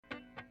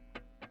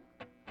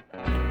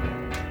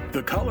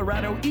The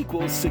Colorado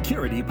Equals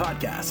Security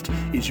Podcast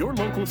is your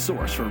local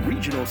source for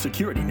regional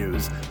security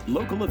news,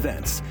 local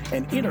events,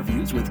 and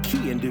interviews with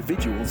key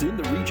individuals in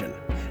the region.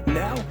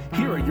 Now,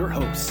 here are your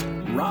hosts,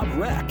 Rob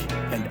Reck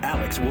and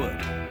Alex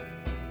Wood.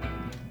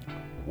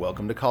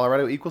 Welcome to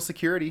Colorado Equals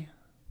Security.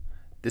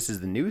 This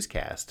is the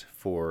newscast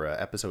for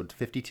episode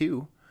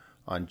 52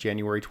 on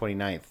January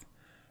 29th.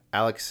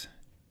 Alex,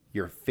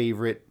 your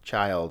favorite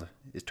child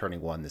is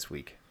turning 1 this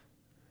week.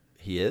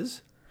 He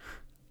is?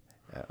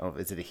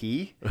 Is it a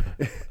he?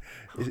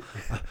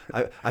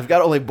 I've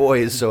got only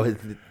boys, so it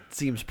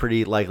seems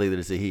pretty likely that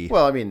it's a he.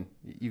 Well, I mean,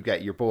 you've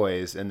got your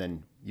boys, and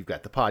then you've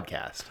got the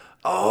podcast.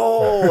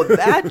 Oh,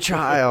 that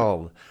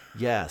child.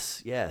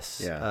 Yes.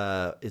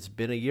 Yeah. It's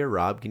been a year,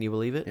 Rob. Can you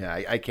believe it? Yeah,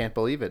 I can't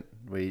believe it.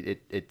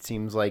 It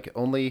seems like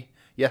only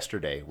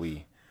yesterday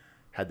we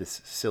had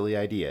this silly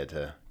idea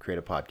to create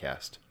a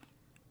podcast.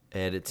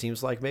 And it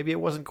seems like maybe it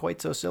wasn't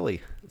quite so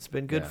silly. It's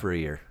been good for a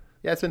year.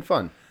 Yeah, it's been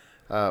fun.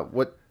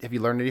 What have you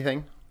learned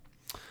anything?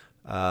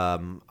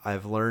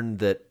 I've learned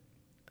that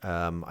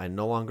I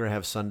no longer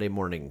have Sunday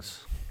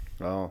mornings.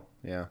 Oh,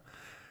 yeah.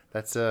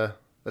 That's kind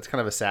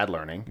of a sad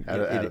learning out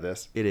of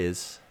this. It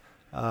is.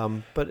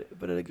 But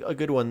a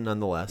good one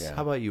nonetheless. Yeah.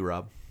 How about you,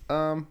 Rob?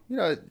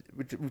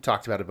 We've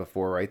talked about it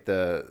before, right?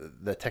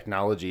 The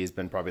technology has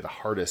been probably the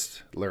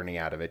hardest learning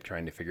out of it.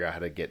 Trying to figure out how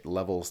to get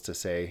levels to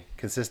say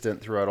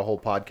consistent throughout a whole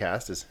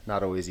podcast is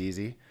not always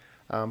easy.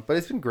 But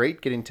it's been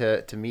great getting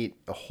to meet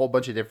a whole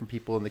bunch of different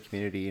people in the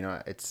community. You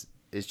know, it's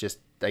just,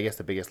 I guess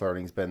the biggest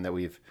learning has been that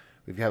we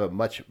have a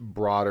much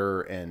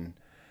broader and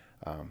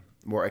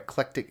more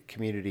eclectic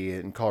community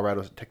in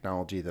Colorado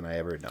technology than I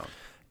ever had known.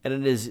 And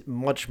it is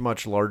much,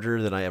 much larger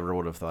than I ever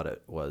would have thought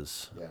it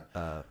was.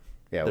 Yeah.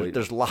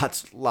 There's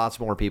lots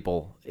more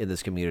people in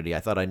this community. I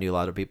thought I knew a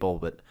lot of people,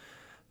 but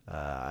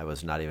I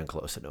was not even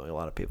close to knowing a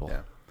lot of people.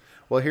 Yeah.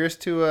 Well, here's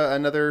to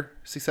another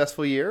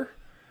successful year.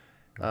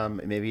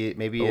 Maybe.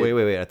 Oh,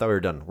 wait! I thought we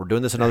were done. We're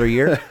doing this another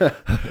year.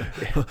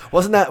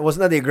 Wasn't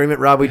that the agreement,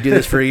 Rob? We'd do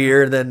this for a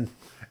year, and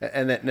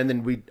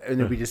then we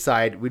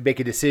decide we'd make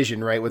a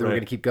decision, right, whether we're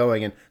going to keep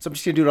going. And so I'm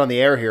just going to do it on the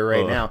air here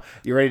right now.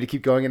 You ready to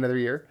keep going another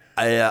year?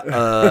 Okay,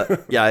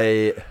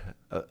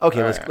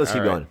 let's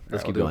keep going.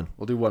 Let's keep going.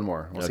 We'll do one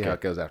more. We'll see how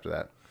it goes after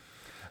that.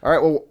 All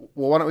right. Well,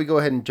 why don't we go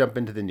ahead and jump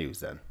into the news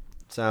then?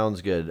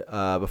 Sounds good.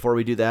 Before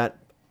we do that,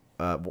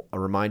 a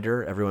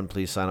reminder: everyone,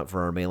 please sign up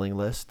for our mailing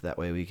list. That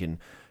way, we can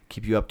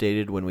keep you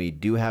updated when we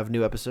do have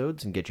new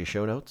episodes and get you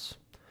show notes.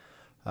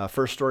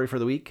 First story for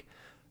the week: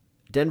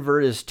 Denver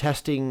is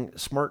testing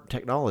smart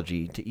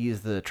technology to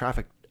ease the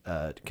traffic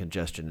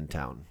congestion in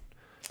town.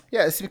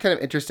 Yeah, it's kind of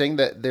interesting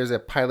that there's a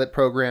pilot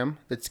program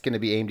that's going to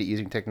be aimed at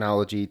using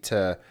technology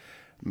to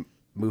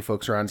move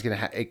folks around. It's going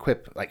to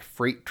equip like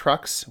freight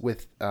trucks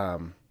with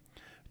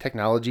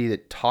technology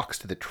that talks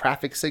to the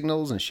traffic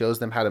signals and shows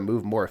them how to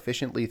move more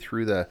efficiently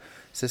through the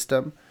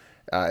system.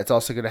 It's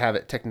also going to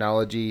have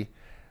technology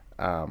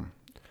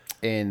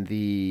in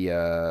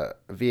the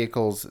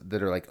vehicles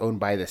that are like owned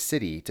by the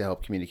city to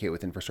help communicate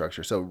with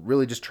infrastructure. So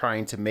really just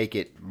trying to make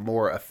it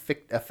more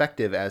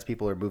effective as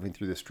people are moving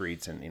through the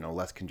streets and,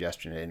 less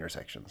congestion at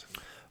intersections.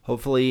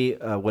 Hopefully,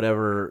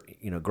 whatever,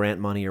 grant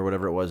money or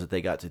whatever it was that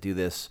they got to do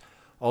this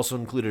also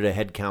included a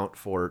head count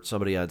for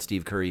somebody on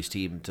Steve Curry's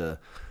team to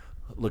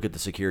look at the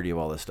security of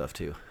all this stuff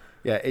too.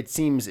 Yeah, it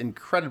seems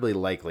incredibly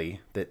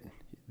likely that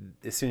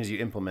as soon as you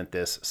implement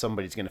this,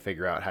 somebody's going to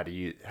figure out how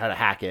to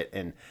hack it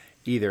and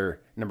either,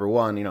 number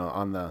one,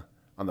 on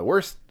the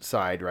worst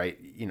side, right,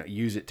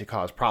 use it to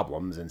cause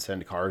problems and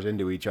send cars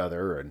into each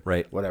other and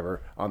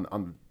whatever.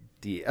 On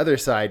the other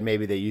side,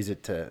 maybe they use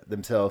it to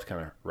themselves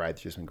kind of ride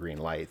through some green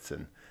lights.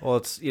 And well,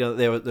 it's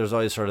there's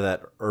always sort of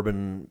that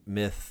urban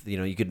myth.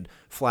 You could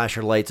flash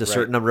your lights a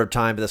certain number of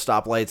times at the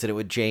stoplights and it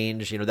would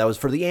change. That was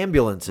for the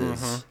ambulances.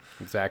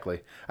 Mm-hmm.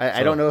 Exactly.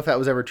 I don't know if that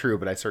was ever true,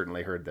 but I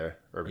certainly heard the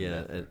urban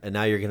myth. And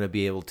now you're going to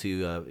be able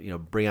to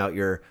bring out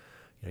your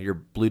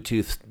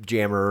Bluetooth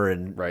jammer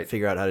and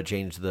figure out how to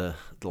change the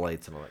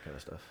lights and all that kind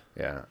of stuff.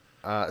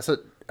 Yeah. So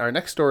our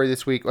next story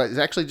this week is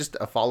actually just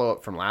a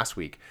follow-up from last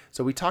week.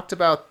 So we talked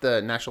about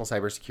the National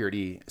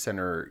Cybersecurity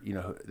Center,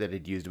 that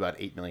had used about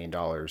 $8 million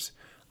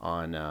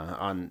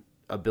on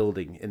a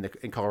building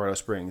in Colorado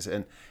Springs.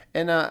 And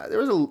there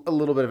was a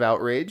little bit of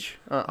outrage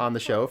on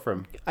the show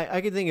from... I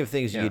can think of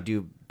things you could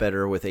do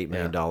better with $8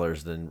 million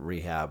than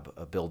rehab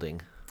a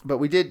building. But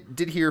we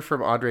did hear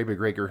from Andre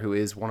McGregor, who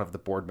is one of the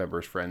board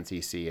members for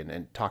NCC,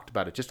 and talked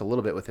about it just a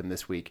little bit with him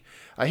this week.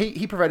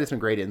 He provided some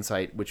great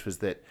insight, which was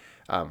that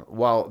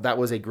while that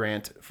was a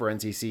grant for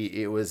NCC,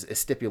 it was a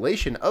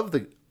stipulation of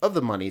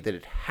the money that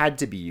it had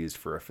to be used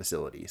for a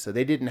facility. So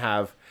they didn't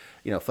have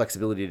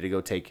flexibility to go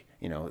take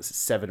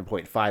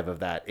 7.5 of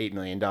that $8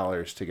 million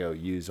to go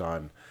use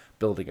on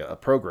building a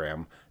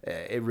program.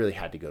 It really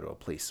had to go to a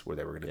place where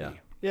they were going to be.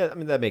 Yeah, I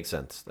mean that makes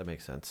sense.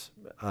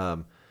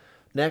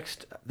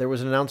 Next, there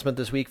was an announcement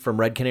this week from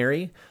Red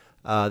Canary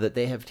that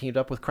they have teamed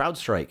up with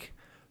CrowdStrike.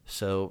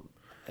 So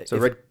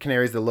Red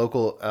Canary is the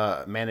local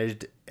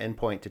managed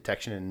endpoint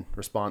detection and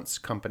response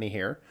company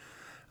here.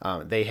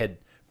 They had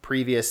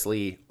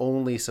previously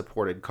only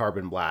supported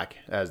Carbon Black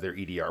as their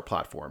EDR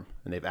platform,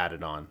 and they've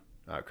added on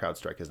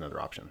CrowdStrike as another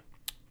option.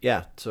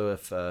 Yeah. So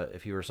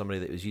if you were somebody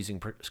that was using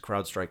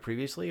CrowdStrike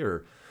previously,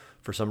 or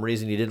for some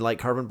reason you didn't like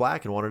Carbon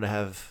Black and wanted to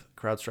have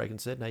CrowdStrike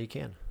instead, now you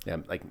can. Yeah,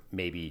 like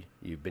maybe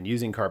you've been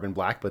using Carbon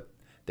Black, but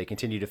they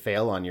continue to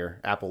fail on your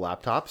Apple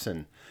laptops,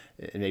 and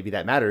maybe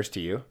that matters to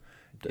you.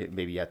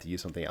 Maybe you have to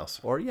use something else.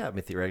 Or yeah, I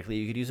mean, theoretically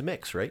you could use a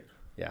mix, right?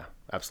 Yeah,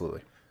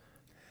 absolutely.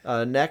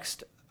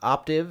 Next,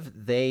 Optiv,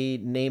 they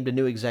named a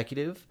new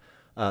executive.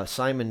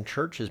 Simon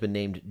Church has been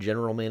named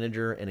General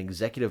Manager and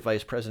Executive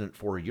Vice President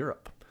for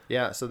Europe.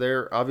 Yeah, so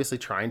they're obviously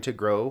trying to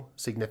grow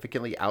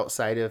significantly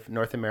outside of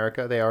North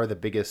America. They are the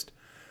biggest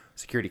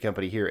security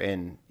company here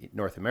in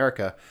North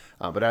America,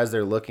 but as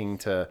they're looking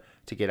to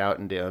get out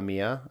into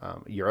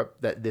EMEA, Europe,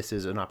 that this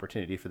is an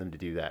opportunity for them to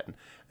do that.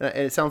 And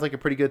it sounds like a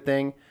pretty good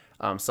thing.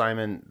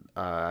 Simon,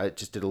 I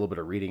just did a little bit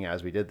of reading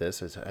as we did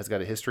this, has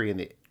got a history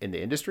in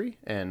the industry,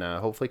 and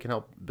hopefully can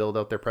help build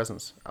out their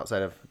presence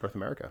outside of North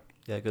America.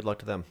 Yeah, good luck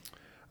to them.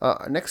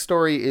 Next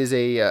story is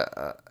a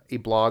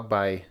blog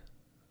by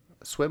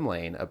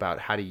Swimlane about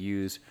how to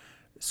use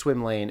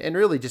Swimlane and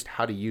really just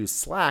how to use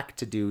Slack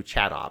to do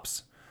chat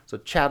ops. So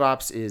chat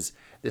ops is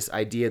this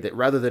idea that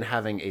rather than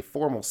having a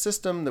formal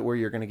system that where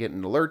you're going to get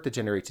an alert that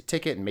generates a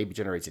ticket and maybe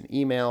generates an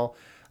email,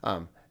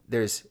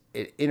 there's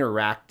an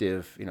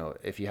interactive,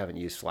 if you haven't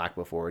used Slack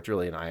before, it's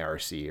really an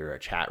IRC or a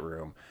chat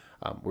room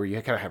where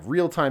you kind of have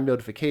real-time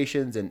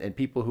notifications and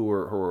people who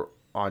are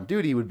on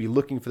duty would be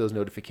looking for those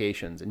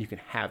notifications, and you can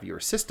have your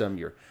system,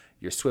 your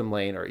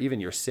Swimlane or even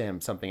your SIM,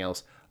 something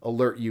else,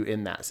 alert you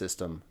in that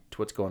system to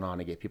what's going on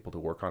and get people to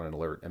work on an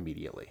alert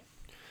immediately.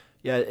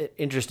 Yeah,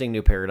 interesting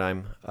new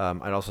paradigm.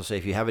 I'd also say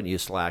if you haven't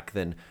used Slack,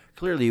 then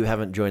clearly you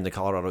haven't joined the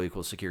Colorado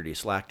Equals Security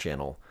Slack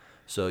channel.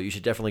 So you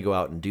should definitely go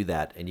out and do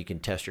that, and you can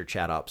test your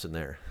chat ops in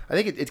there. I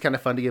think it's kind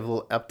of fun to give a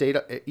little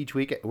update each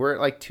week. We're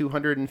at like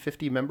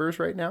 250 members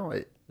right now.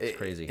 It's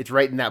crazy. It's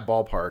right in that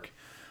ballpark.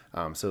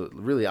 So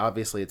really,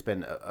 obviously, it's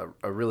been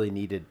a really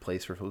needed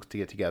place for folks to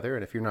get together.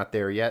 And if you're not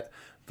there yet,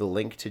 the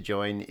link to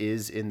join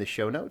is in the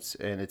show notes,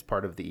 and it's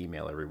part of the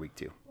email every week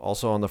too.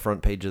 Also on the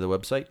front page of the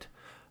website.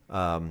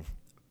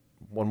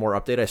 One more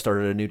update. I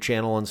started a new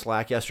channel on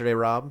Slack yesterday,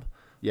 Rob.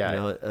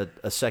 Yeah.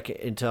 A second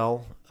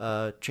intel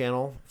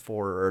channel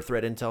or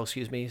threat intel,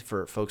 excuse me,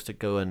 for folks to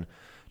go and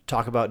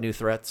talk about new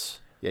threats.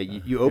 Yeah,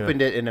 you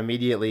opened it and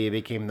immediately it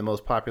became the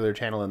most popular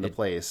channel in the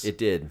place. It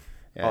did.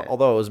 Yeah.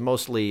 Although it was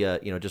mostly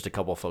just a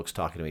couple of folks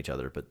talking to each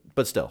other,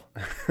 but still.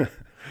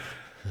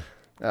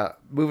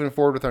 Moving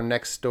forward with our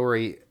next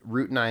story,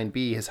 Route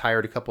 9B has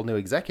hired a couple new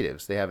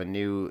executives. They have a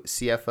new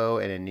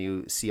CFO and a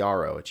new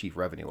CRO, a Chief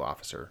Revenue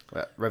Officer.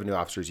 Revenue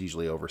Officer is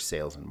usually over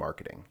sales and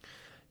marketing.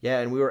 Yeah,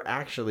 and we were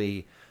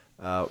actually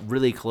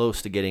really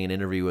close to getting an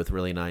interview with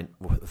Route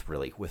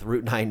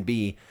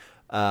 9B.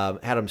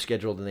 Had them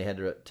scheduled, and they had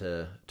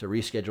to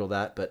reschedule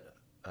that. But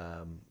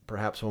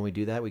perhaps when we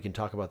do that, we can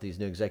talk about these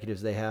new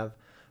executives they have.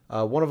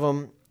 One of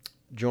them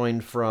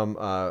joined from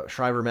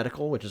Shriver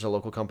Medical, which is a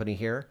local company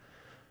here.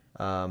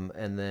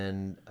 And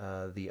then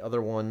the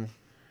other one,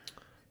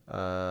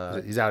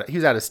 he's out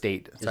of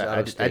state. So out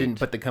of state. I didn't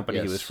put the company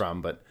Yes. he was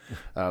from, but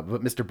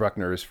Mr.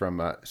 Bruckner is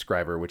from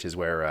Shriver, which is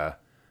where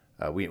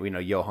we know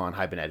Johan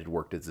Hybenet had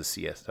worked as the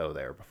CSO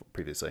there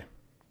previously.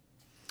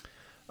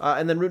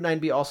 And then Route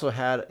 9B also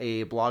had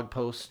a blog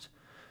post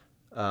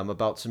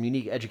about some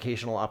unique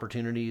educational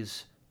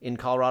opportunities in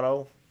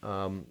Colorado.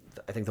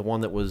 I think the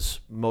one that was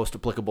most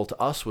applicable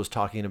to us was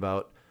talking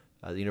about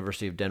the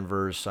University of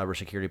Denver's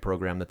cybersecurity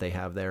program that they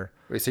have there.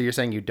 So you're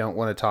saying you don't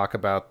want to talk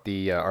about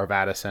the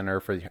Arvada Center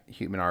for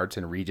Human Arts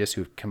and Regis,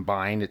 who've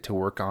combined to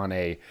work on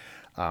a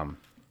kind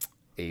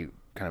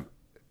of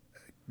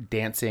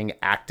dancing,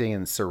 acting,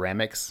 and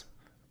ceramics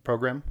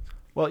program?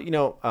 Well,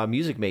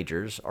 music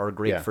majors are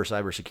great for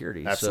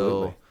cybersecurity.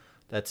 Absolutely. So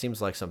that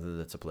seems like something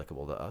that's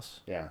applicable to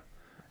us. Yeah.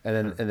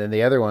 And then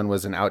the other one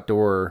was an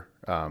outdoor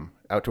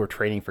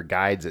training for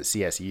guides at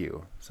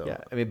CSU. So Yeah,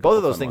 I mean, both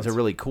of those things are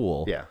really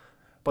cool. Yeah.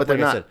 But they're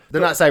like I not said,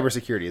 they're not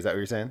cybersecurity. Is that what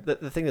you're saying?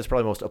 The thing that's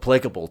probably most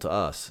applicable to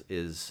us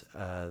is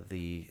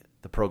the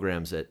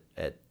programs at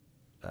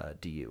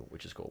DU,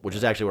 which is cool. Which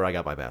is actually where I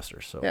got my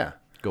master's. So Yeah.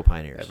 Go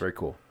Pioneers. Yeah, very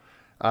cool.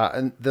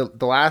 And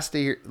the last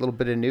little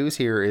bit of news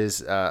here is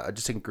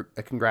just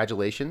a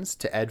congratulations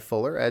to Ed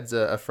Fuller. Ed's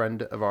a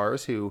friend of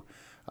ours who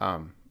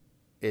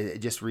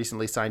just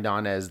recently signed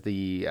on as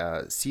the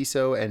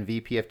CISO and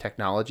VP of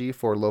Technology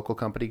for local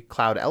company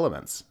Cloud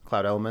Elements.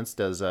 Cloud Elements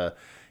does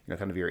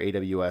kind of your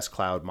AWS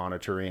cloud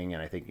monitoring,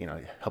 and I think it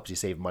helps you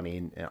save money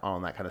and all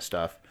that kind of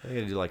stuff. I think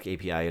they do like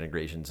API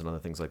integrations and other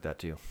things like that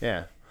too.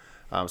 Yeah.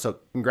 So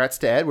congrats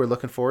to Ed. We're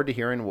looking forward to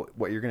hearing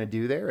what you're going to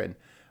do there, and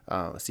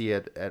see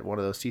you at one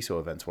of those CISO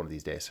events one of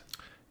these days.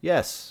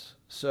 Yes.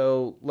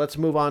 So let's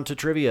move on to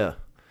trivia.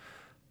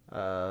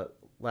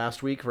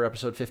 Last week for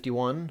episode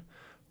 51,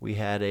 we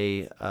had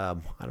I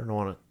don't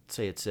want to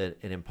say it's an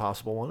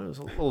impossible one. It was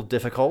a little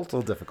difficult.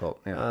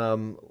 Yeah.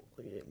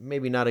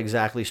 Maybe not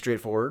exactly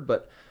straightforward,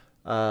 but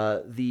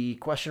the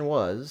question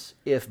was,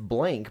 if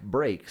blank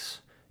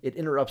breaks, it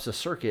interrupts a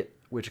circuit,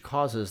 which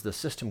causes the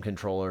system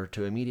controller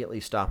to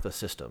immediately stop the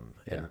system.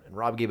 And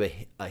Rob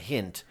gave a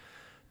hint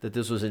that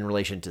this was in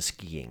relation to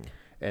skiing.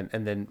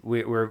 And then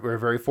we're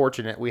very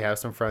fortunate. We have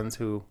some friends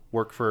who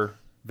work for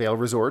Vail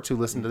Resorts who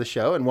listen to the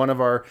show. And one of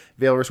our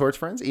Vail Resorts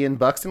friends, Ian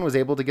Buxton, was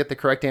able to get the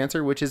correct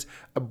answer, which is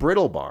a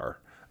brittle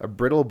bar. A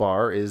brittle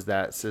bar is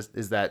that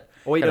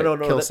Oh, wait, no.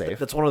 kill safe.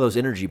 That's one of those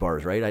energy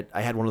bars, right?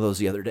 I had one of those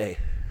the other day.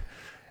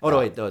 Oh, no,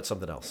 wait. No, it's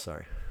something else.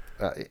 Sorry.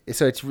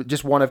 So it's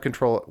just one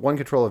control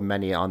of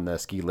many on the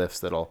ski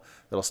lifts that'll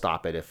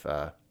stop it if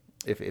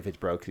it's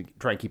broke.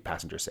 Try and keep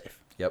passengers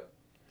safe. Yep.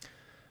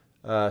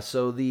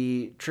 So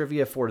the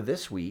trivia for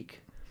this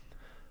week,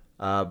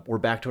 we're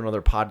back to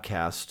another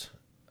podcast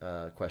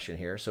question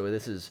here. So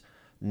this is,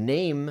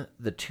 name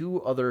the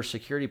 2 other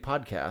security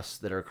podcasts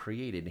that are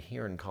created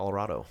here in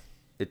Colorado.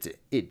 It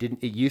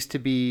used to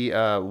be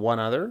one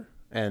other,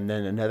 and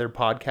then another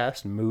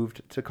podcast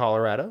moved to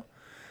Colorado.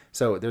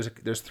 So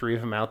there's 3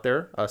 of them out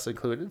there, us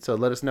included. So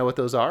let us know what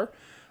those are.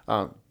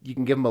 You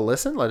can give them a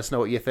listen. Let us know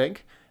what you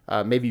think.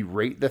 Maybe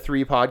rate the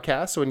 3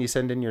 podcasts when you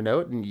send in your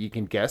note, and you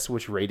can guess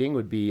which rating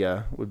would be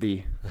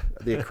the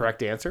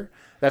correct answer.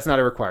 That's not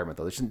a requirement,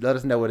 though. Just let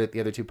us know what the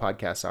other 2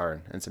 podcasts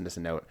are and send us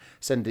a note.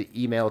 Send an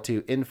email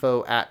to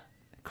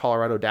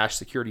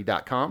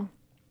info@colorado-security.com.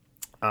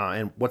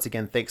 And once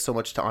again, thanks so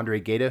much to Andre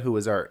Gaeta, who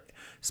was our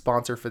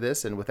sponsor for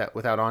this. And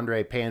without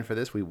Andre paying for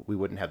this, we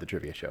wouldn't have the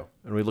trivia show.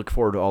 And we look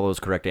forward to all those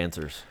correct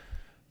answers.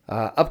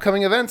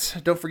 Upcoming events.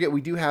 Don't forget,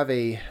 we do have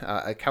a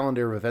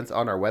calendar of events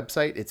on our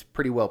website. It's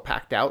pretty well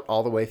packed out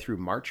all the way through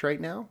March right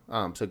now.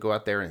 So go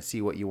out there and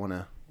see what you want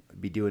to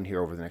be doing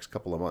here over the next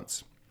couple of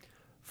months.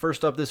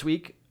 First up this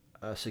week,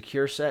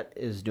 SecureSet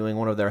is doing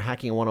one of their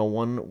Hacking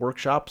 101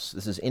 workshops.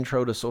 This is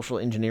Intro to Social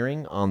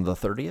Engineering on the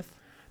 30th.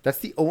 That's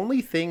the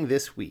only thing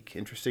this week.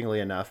 Interestingly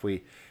enough,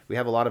 we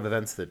have a lot of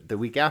events the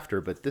week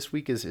after, but this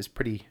week is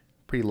pretty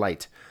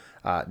light.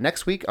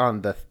 Next week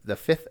on the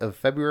 5th of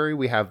February,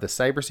 we have the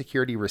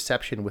cybersecurity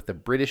reception with the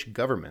British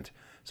government.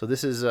 So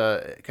this is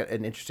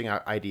an interesting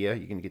idea.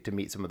 You can get to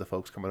meet some of the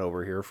folks coming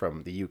over here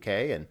from the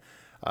UK, and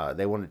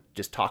they want to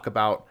just talk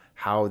about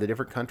how the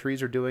different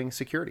countries are doing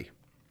security.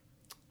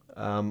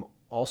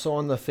 Also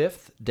on the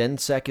 5th,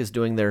 DenSec is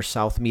doing their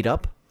South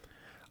meetup.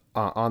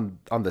 On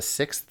the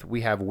 6th,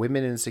 we have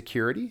Women in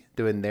Security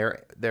doing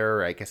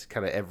their I guess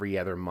kind of every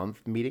other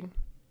month meeting.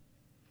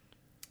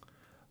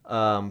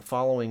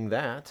 Following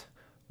that,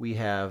 we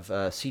have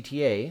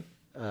CTA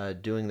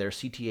doing their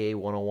CTA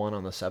 101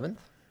 on the 7th.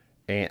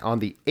 And on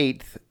the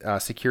 8th,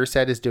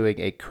 SecureSet is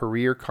doing a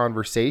career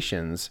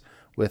conversations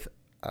with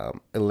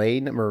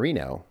Elaine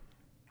Marino.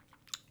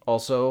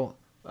 Also,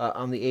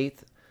 on the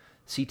 8th,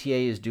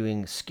 CTA is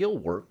doing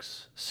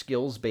SkillWorks,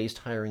 skills-based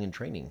hiring and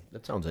training.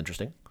 That sounds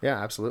interesting.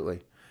 Yeah,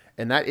 absolutely.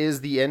 And that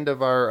is the end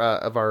of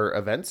our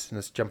events.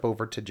 Let's jump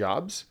over to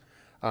jobs.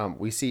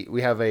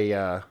 We have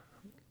a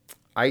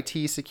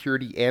IT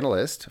security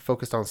analyst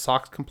focused on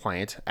SOX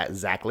compliant at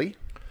Zachly.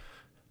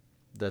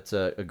 That's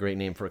a great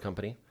name for a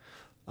company.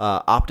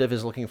 Optiv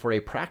is looking for a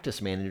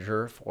practice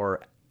manager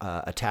for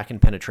attack and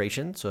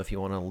penetration. So if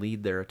you want to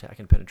lead their attack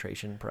and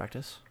penetration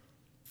practice.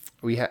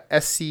 We have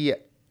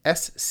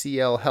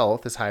SCL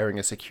Health is hiring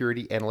a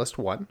security analyst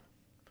 1.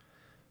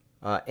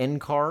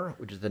 NCAR,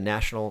 which is the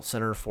National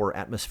Center for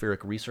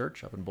Atmospheric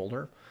Research up in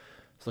Boulder,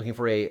 is looking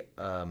for a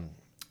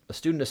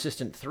student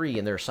assistant 3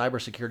 in their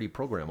cybersecurity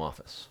program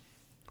office.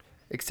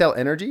 Xcel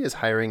Energy is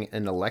hiring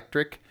an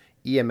electric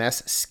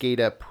EMS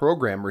SCADA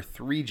programmer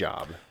 3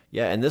 job.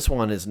 Yeah, and this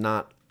one is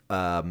not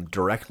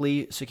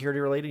directly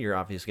security related. You're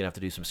obviously going to have to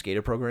do some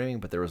SCADA programming,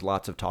 but there was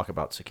lots of talk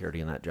about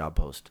security in that job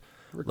post.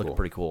 Looked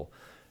pretty cool.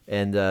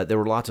 And there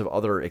were lots of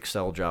other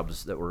Excel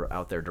jobs that were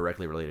out there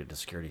directly related to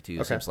security too.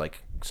 It seems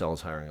like Excel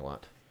is hiring a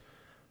lot.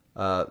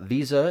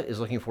 Visa is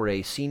looking for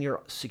a senior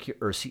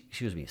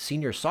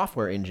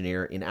software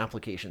engineer in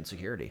application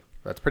security.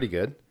 That's pretty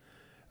good.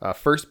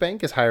 First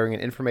Bank is hiring an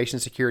information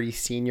security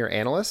senior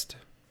analyst.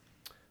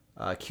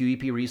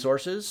 QEP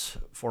Resources,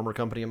 former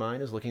company of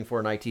mine, is looking for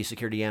an IT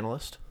security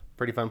analyst.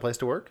 Pretty fun place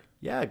to work.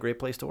 Yeah, great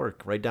place to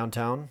work. Right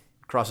downtown,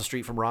 across the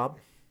street from Rob.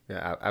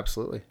 Yeah,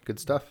 absolutely. Good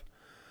stuff.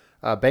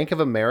 Bank of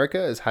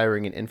America is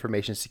hiring an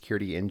information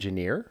security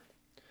engineer.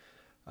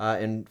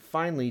 And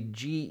finally,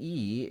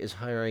 GE is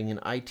hiring an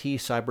IT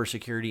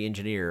cybersecurity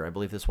engineer. I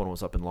believe this one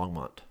was up in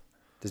Longmont.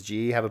 Does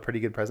GE have a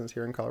pretty good presence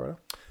here in Colorado?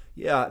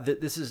 Yeah,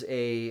 this is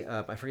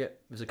I forget,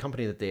 it was a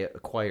company that they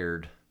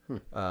acquired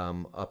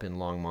up in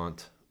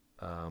Longmont.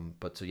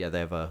 But so, yeah, they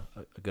have a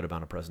good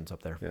amount of presence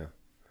up there. Yeah.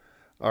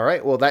 All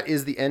right. Well, that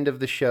is the end of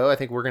the show. I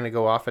think we're going to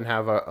go off and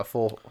have a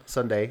full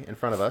Sunday in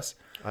front of us.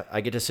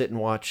 I get to sit and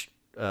watch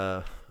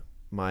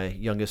my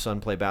youngest son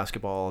play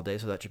basketball all day,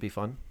 so that should be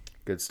fun.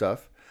 Good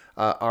stuff.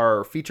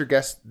 Our featured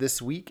guest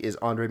this week is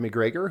Andre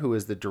McGregor, who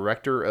is the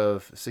director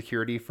of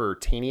security for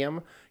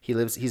Tanium.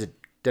 He's a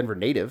Denver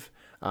native.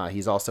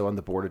 He's also on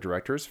the board of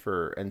directors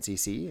for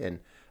NCC, and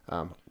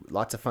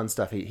lots of fun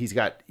stuff.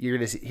 You're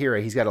going to hear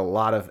he's got a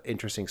lot of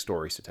interesting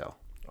stories to tell.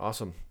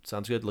 Awesome.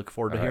 Sounds good. Look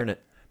forward to hearing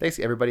it. Thanks,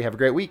 everybody. Have a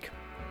great week.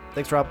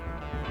 Thanks, Rob.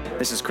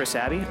 This is Chris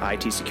Abbey,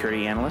 IT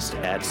Security Analyst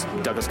at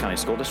Douglas County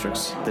School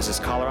Districts. This is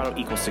Colorado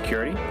Equals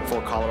Security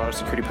for Colorado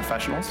security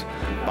professionals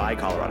by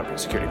Colorado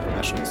security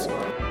professionals.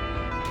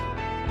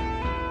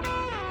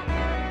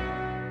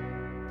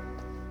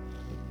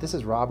 This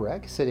is Rob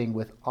Reck sitting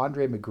with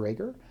Andre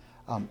McGregor.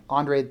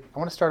 Andre, I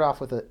want to start off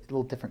with a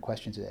little different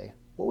question today.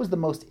 What was the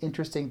most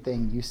interesting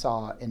thing you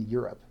saw in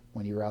Europe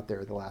when you were out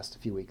there the last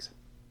few weeks?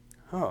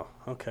 Oh,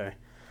 okay.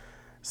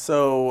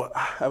 So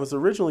I was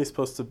originally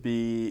supposed to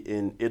be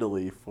in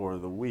Italy for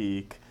the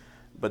week,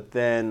 but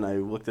then I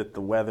looked at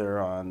the weather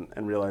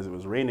and realized it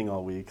was raining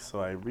all week,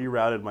 so I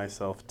rerouted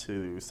myself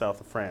to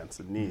south of France,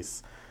 in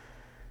Nice.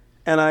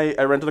 And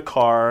I rented a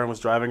car and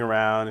was driving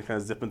around and kind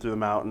of zipping through the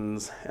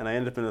mountains, and I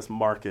ended up in this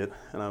market,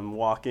 and I'm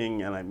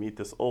walking, and I meet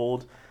this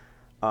old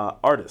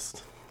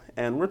artist.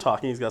 And we're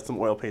talking, he's got some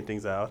oil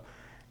paintings out,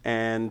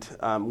 and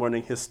I'm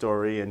learning his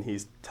story, and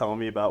he's telling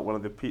me about one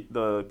of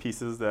the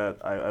pieces that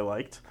I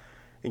liked,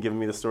 and giving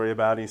me the story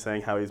about it. He's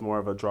saying how he's more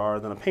of a drawer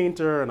than a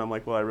painter, and I'm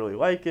like, well, I really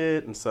like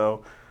it. And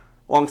so,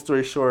 long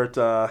story short,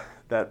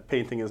 that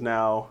painting is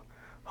now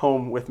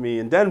home with me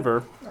in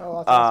Denver. Oh,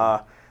 that's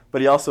awesome. But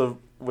he also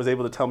was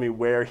able to tell me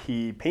where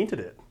he painted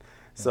it.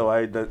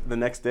 So the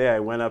next day I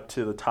went up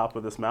to the top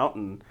of this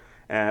mountain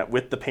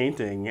with the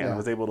painting and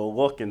was able to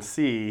look and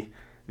see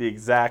the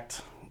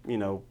exact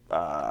view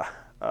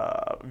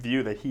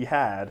that he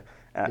had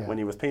when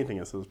he was painting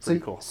it. So it was pretty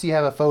cool. So you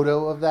have a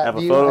photo of that view?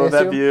 I have a photo of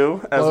that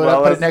view as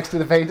well put as it next to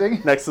the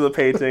painting? Next to the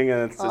painting,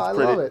 and it's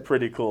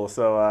pretty cool.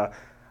 So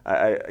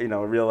I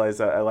realized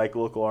that I like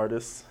local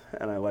artists,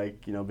 and I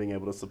like being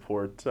able to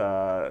support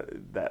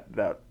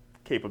that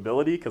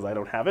capability because I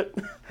don't have it.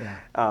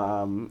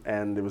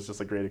 And it was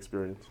just a great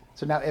experience.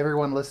 So now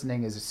everyone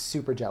listening is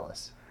super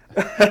jealous.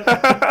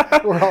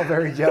 We're all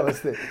very jealous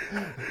that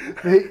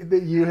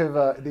you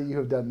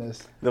have done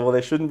this. Well,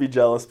 they shouldn't be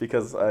jealous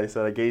because I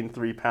said I gained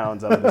 3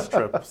 pounds out of this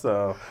trip.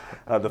 So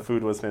the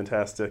food was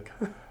fantastic.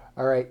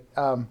 All right.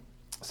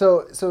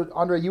 So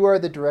Andre, you are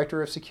the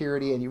director of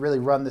security, and you really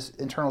run this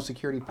internal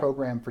security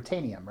program for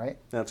Tanium, right?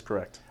 That's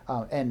correct.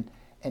 And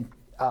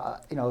a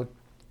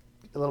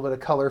little bit of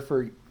color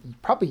for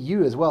probably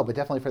you as well, but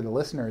definitely for the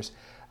listeners.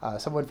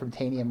 Someone from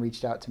Tanium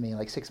reached out to me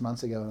like 6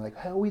 months ago and like,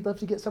 oh, we'd love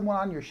to get someone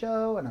on your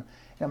show. And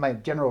my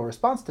general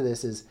response to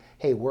this is,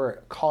 hey, we're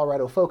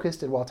Colorado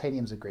focused, and while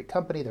Tanium's a great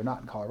company, they're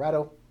not in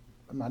Colorado.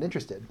 I'm not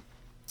interested.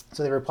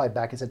 So they replied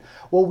back and said,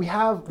 well, we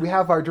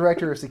have our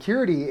director of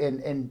security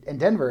in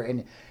Denver,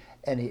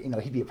 and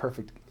he'd be a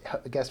perfect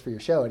guest for your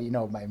show. And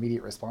my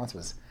immediate response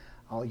was,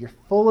 oh, you're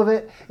full of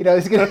it.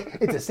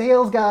 It's a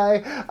sales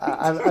guy.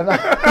 I'm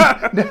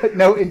not,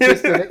 no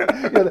interest in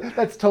it.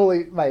 That's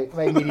totally my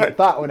immediate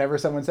thought whenever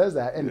someone says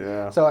that.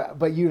 And so,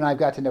 but you and I've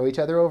got to know each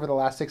other over the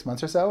last 6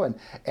 months or so,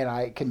 and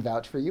I can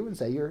vouch for you and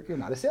say you're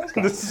not a sales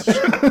guy.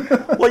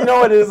 Well, you know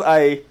what it is?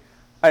 I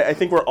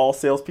think we're all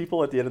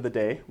salespeople at the end of the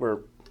day. We're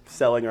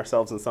selling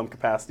ourselves in some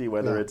capacity,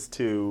 whether it's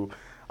to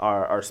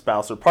our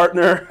spouse or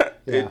partner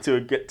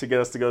to get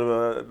us to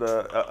go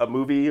to a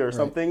movie or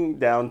something,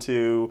 down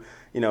to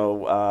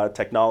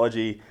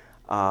technology.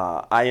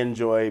 I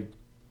enjoy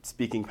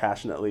speaking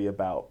passionately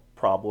about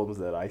problems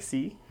that I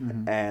see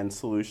and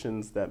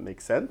solutions that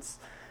make sense.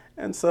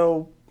 And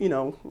so,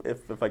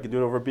 if I can do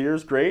it over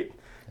beers, great.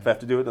 If I have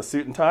to do it in a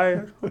suit and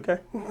tie, okay.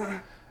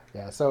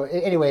 Yeah. So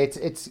anyway,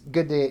 it's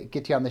good to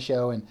get you on the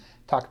show and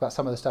talk about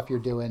some of the stuff you're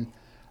doing.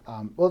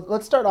 Well,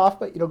 let's start off,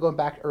 but going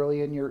back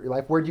early in your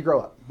life, where'd you grow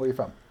up? Where are you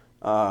from?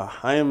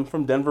 I am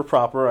from Denver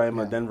proper. I am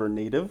a Denver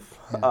native,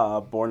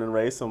 born and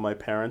raised. So my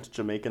parents,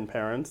 Jamaican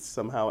parents,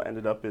 somehow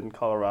ended up in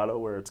Colorado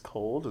where it's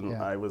cold, and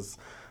I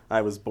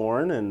was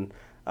born and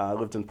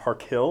lived in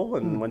Park Hill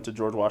and went to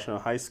George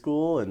Washington High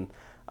School, and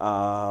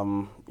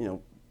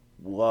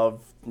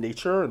loved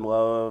nature and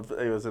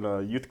I was in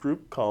a youth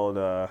group called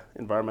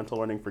Environmental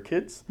Learning for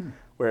Kids,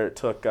 where it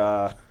took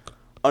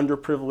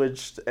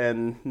underprivileged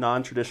and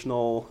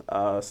non-traditional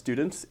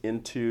students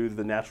into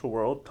the natural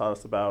world, taught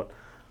us about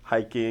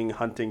hiking,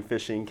 hunting,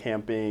 fishing,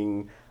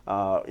 camping,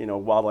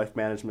 wildlife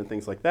management,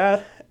 things like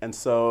that. And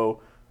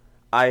so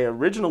I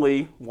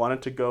originally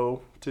wanted to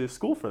go to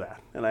school for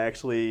that. And I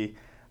actually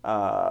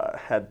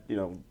had,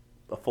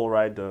 a full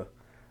ride to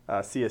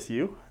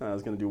CSU. I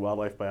was going to do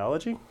wildlife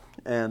biology.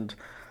 And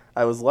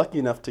I was lucky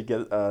enough to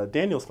get a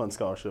Daniels Fund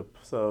scholarship.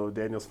 So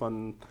Daniels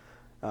Fund,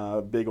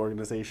 big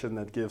organization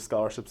that gives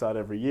scholarships out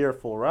every year,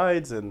 full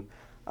rides. And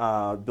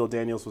Bill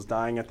Daniels was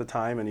dying at the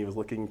time, and he was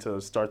looking to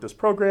start this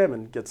program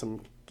and get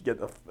an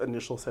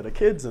initial set of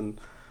kids. And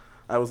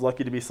I was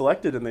lucky to be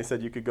selected, and they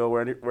said you could go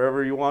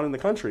wherever you want in the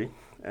country.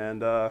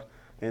 And I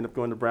ended up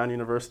going to Brown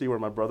University, where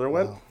my brother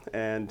went.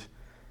 And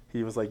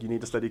he was like, you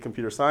need to study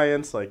computer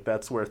science. Like,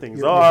 that's where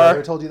things are. Your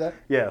brother told you that?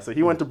 Yeah, so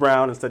he went to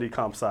Brown and studied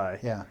comp sci.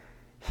 Yeah.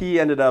 He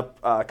ended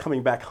up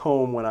coming back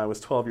home when I was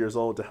 12 years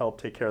old to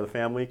help take care of the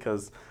family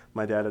because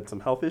my dad had some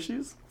health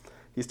issues.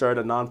 He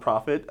started a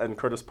nonprofit in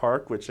Curtis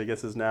Park, which I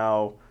guess is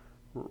now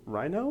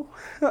Rhino.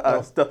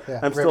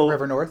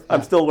 River North.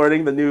 I'm still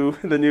learning the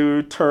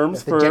new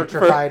terms for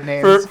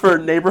names for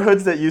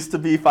neighborhoods that used to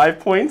be 5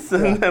 Points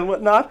and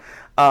whatnot.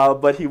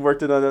 But he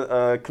worked in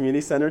a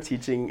community center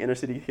teaching inner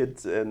city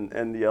kids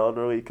and the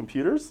elderly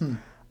computers.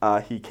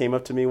 He came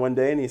up to me one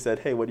day and he said,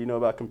 "Hey, what do you know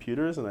about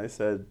computers?" And I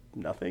said,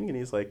 "Nothing." And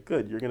he's like,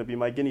 "Good, you're going to be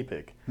my guinea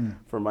pig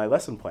for my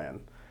lesson plan."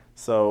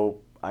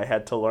 So I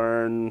had to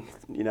learn,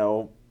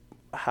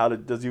 how to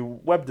do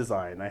web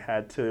design. I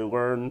had to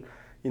learn,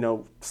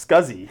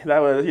 SCSI, that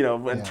was,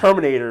 and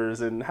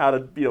Terminators, and how to,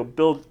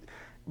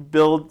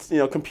 build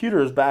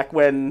computers back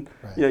when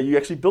you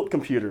actually built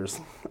computers,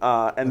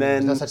 and then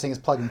there's no such thing as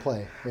plug and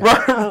play.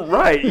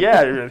 Right,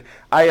 yeah.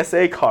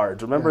 ISA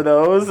cards, remember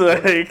those?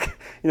 Like,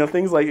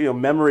 things like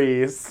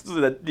memories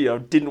that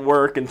didn't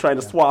work and trying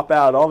to swap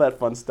out, all that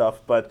fun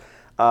stuff. But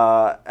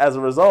as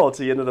a result,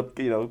 he ended up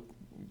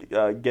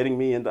getting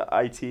me into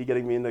IT,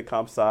 getting me into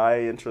comp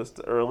sci interest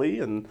early,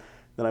 and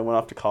then I went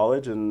off to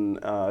college and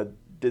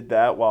did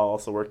that while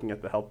also working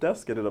at the help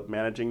desk. Ended up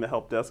managing the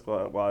help desk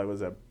while I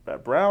was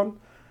at Brown,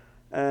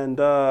 and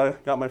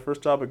got my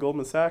first job at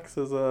Goldman Sachs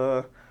as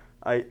a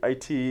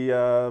IT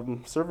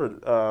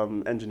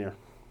server engineer.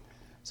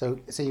 So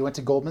you went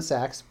to Goldman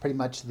Sachs, pretty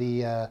much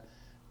the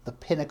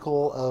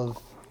pinnacle of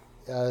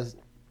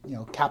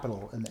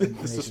capital in the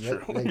This is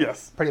nation. true.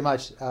 Yes. Pretty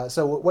much.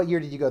 So what year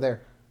did you go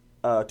there?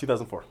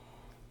 2004.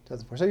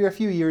 2004. So you're a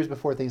few years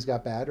before things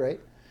got bad,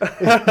 right?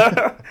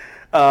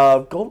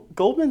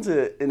 Goldman's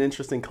an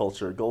interesting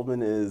culture.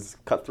 Goldman is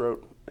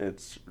cutthroat.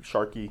 It's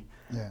sharky.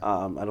 Yeah.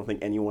 I don't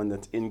think anyone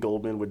that's in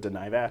Goldman would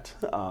deny that.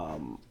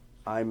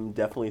 I'm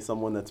definitely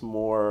someone that's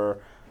more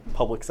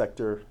public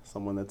sector,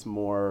 someone that's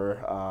more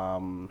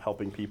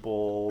helping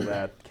people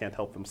that can't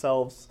help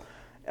themselves,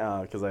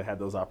 because I had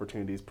those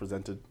opportunities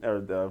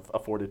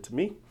afforded to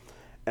me.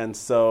 And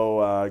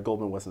so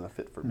Goldman wasn't a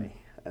fit for me.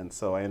 And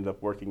so I ended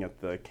up working at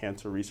the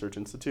Cancer Research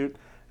Institute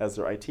as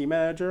their IT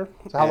manager.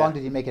 So how long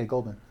did you make it at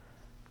Goldman?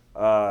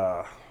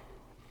 About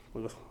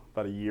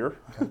a year.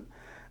 Okay.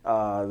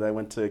 Then I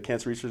went to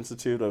Cancer Research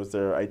Institute. I was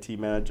their IT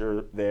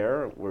manager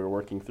there. We were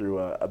working through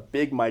a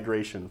big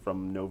migration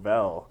from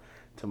Novell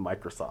to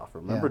Microsoft.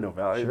 Remember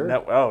Novell? Sure.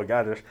 Oh,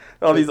 God.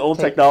 All these old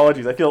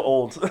technologies. I feel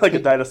old, like a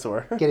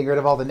dinosaur. Getting rid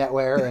of all the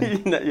NetWare.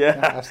 And, yeah,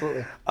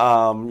 absolutely.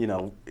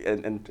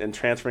 And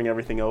transferring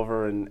everything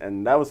over.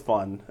 And that was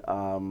fun,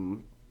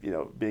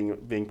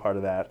 being part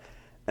of that.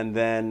 And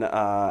then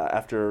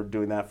after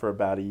doing that for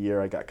about a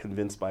year, I got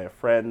convinced by a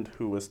friend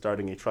who was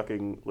starting a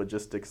trucking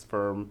logistics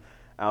firm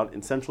out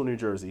in central New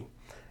Jersey.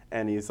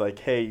 And he's like,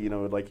 "Hey,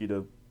 I'd like you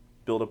to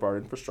build up our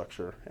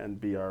infrastructure and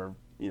be our,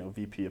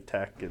 VP of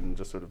tech and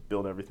just sort of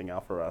build everything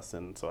out for us."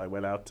 And so I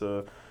went out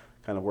to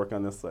kind of work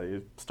on this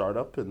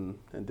startup and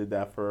did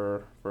that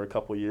for a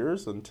couple of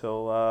years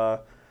until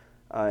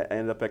I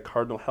ended up at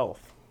Cardinal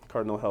Health.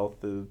 Cardinal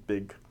Health is a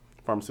big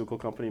pharmaceutical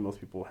company.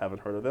 Most people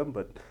haven't heard of them,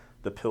 but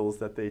the pills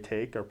that they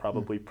take are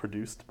probably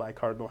produced by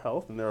Cardinal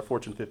Health, and they're a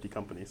Fortune 50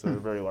 company, so they're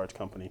a very large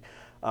company.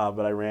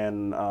 But I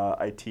ran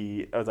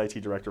IT. I was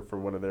IT director for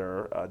one of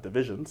their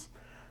divisions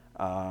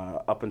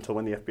up until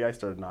when the FBI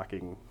started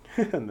knocking,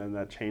 and then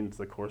that changed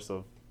the course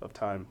of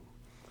time.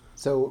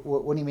 So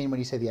what do you mean when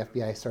you say the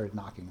FBI started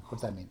knocking? What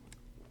does that mean?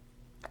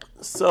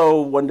 So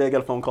one day I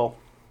got a phone call,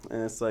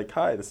 and it's like,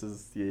 "Hi, this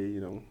is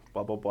the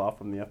blah blah blah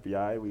from the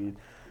FBI. We'd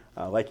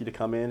like you to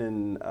come in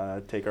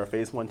and take our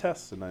phase 1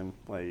 test." And I'm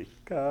like,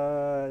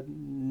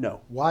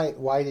 no.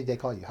 Why did they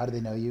call you? How do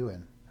they know you?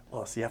 And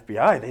well, it's the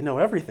FBI. They know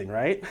everything,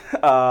 right?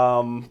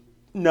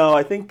 No,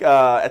 I think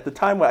at the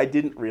time what I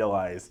didn't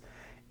realize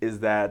is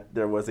that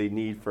there was a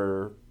need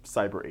for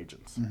cyber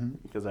agents,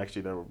 because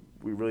actually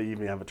we really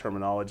even have a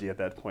terminology at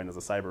that point as a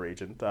cyber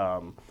agent.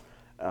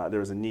 There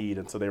was a need,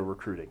 and so they were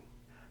recruiting.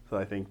 So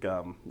I think,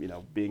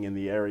 being in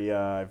the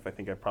area, I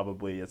think I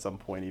probably at some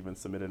point even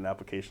submitted an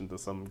application to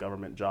some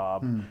government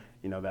job,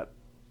 that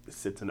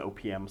sits in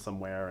OPM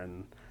somewhere,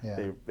 and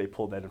they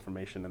pulled that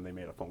information and they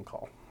made a phone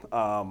call.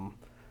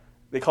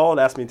 They called,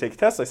 asked me to take a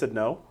test. I said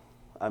no.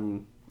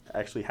 I'm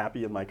actually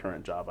happy in my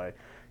current job.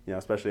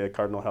 Especially at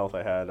Cardinal Health,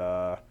 I had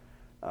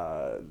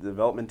the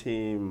development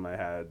team, I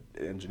had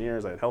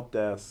engineers, I had help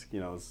desk.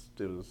 It was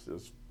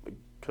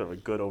kind of a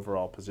good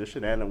overall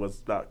position, and it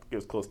was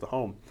close to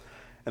home.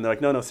 And they're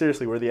like, no,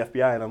 seriously, we're the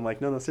FBI. And I'm like,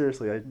 no,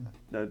 seriously, I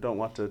don't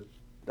want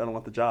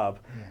the job.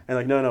 Yeah. And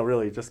like, no,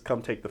 really, just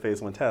come take the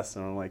phase 1 test.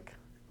 And I'm like,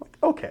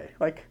 okay,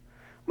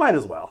 might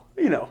as well.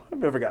 I've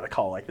never got a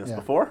call like this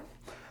before.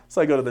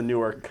 So I go to the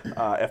Newark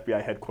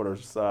FBI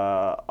headquarters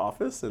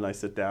office, and I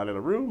sit down in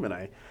a room, and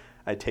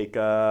I take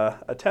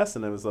a test,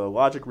 and it was a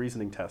logic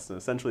reasoning test. And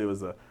essentially it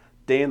was a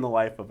day in the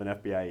life of an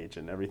FBI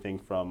agent, everything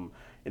from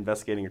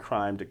investigating a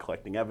crime to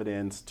collecting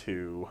evidence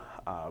to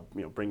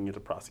bringing it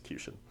to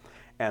prosecution.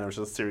 And there was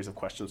just a series of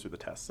questions through the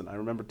test. And I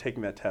remember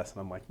taking that test,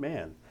 and I'm like,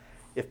 man,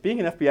 if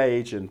being an FBI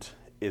agent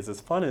is as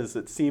fun as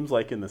it seems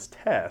like in this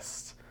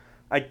test,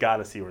 I got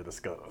to see where this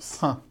goes.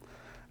 Huh.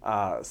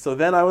 So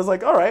then I was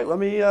like, all right, let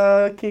me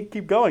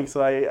keep going.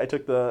 So I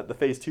took the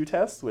phase 2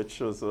 test, which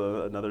was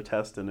another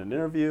test and an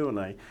interview, and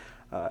I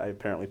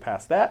apparently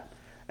passed that.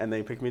 And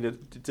they picked me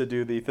to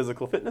do the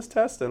physical fitness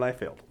test, and I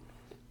failed.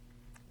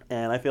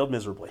 and I failed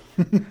miserably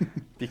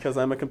because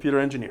I'm a computer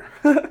engineer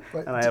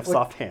and I have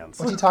soft hands.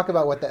 Why don't you talk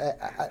about what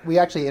we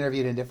actually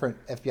interviewed a different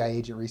FBI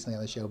agent recently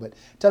on the show, but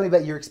tell me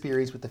about your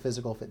experience with the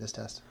physical fitness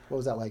test. What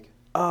was that like?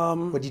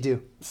 What'd you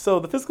do? So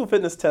the physical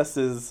fitness test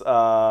is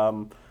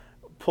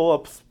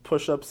pull-ups,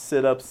 push-ups,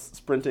 sit-ups,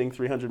 sprinting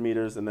 300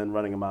 meters, and then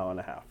running a mile and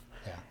a half.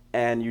 Yeah.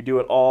 And you do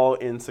it all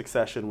in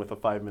succession with a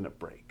 5-minute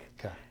break.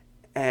 Okay.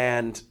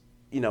 And,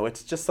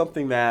 it's just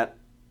something that,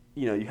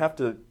 you have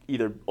to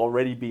either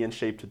already be in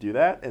shape to do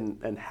that,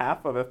 and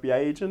half of FBI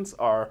agents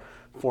are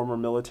former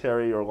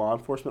military or law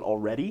enforcement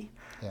already.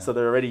 Yeah. So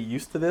they're already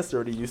used to this. They're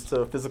already used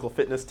to a physical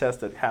fitness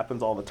test that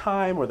happens all the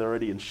time, or they're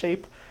already in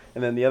shape.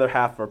 And then the other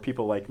half are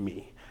people like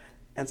me.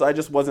 And so I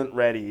just wasn't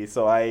ready.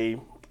 So I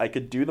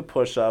could do the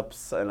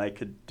push-ups, and I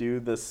could do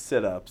the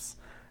sit-ups.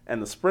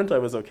 And the sprint I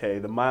was okay.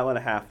 The mile and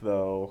a half,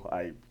 though,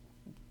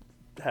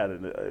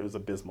 it was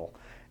abysmal.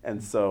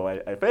 And so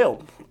I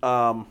failed.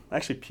 I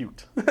actually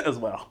puked as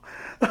well.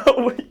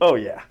 Oh,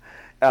 yeah.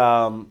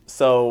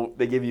 So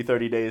they give you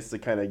 30 days to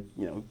kind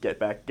of,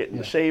 get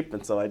into shape.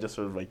 And so I just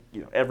sort of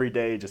every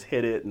day just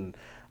hit it, and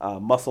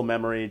muscle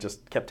memory,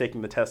 just kept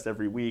taking the test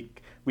every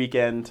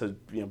weekend to,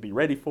 be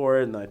ready for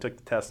it. And then I took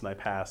the test and I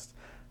passed.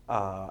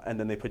 And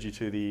then they put you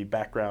to the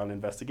background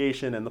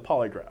investigation and the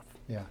polygraph.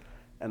 Yeah.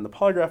 And the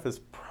polygraph is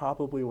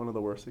probably one of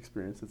the worst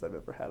experiences I've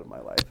ever had in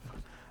my life.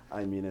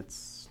 I mean,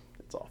 it's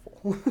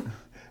awful.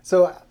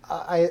 So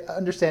I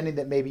understanding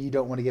that maybe you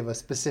don't want to give a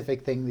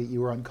specific thing that you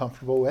were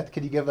uncomfortable with.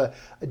 Could you give a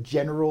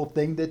general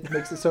thing that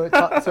makes it so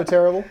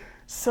terrible?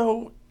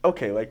 So,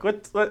 okay,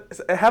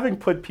 having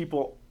put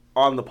people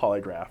on the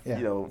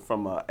polygraph,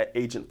 from an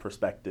agent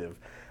perspective,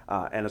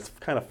 and it's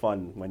kind of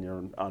fun when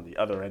you're on the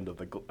other end of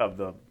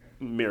the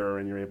mirror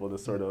and you're able to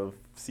sort of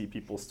see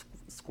people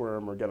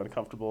squirm or get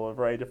uncomfortable or a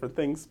variety of different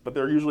things, but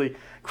they're usually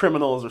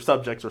criminals or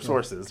subjects or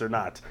sources. They're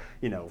not,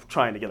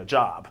 trying to get a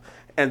job.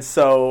 And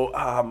so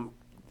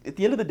at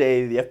the end of the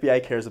day, the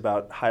FBI cares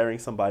about hiring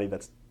somebody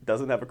that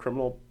doesn't have a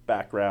criminal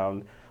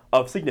background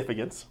of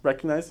significance,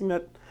 recognizing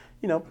that,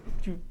 you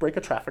break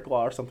a traffic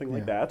law or something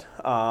like that.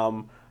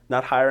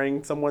 Not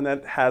hiring someone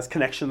that has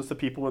connections to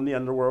people in the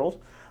underworld.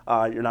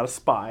 You're not a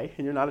spy,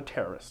 and you're not a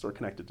terrorist or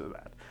connected to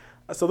that.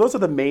 So those are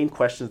the main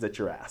questions that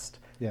you're asked.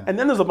 Yeah. And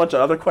then there's a bunch of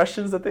other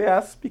questions that they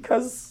ask,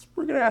 because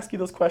we're going to ask you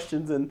those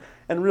questions and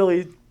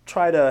really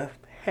try to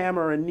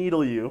hammer and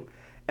needle you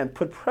and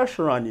put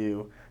pressure on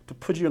you to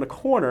put you in a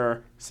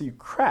corner so you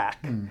crack,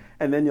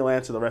 and then you'll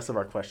answer the rest of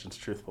our questions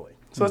truthfully.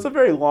 So it's a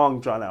very long,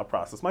 drawn-out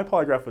process. My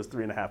polygraph was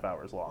 3.5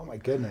 hours long. Oh, my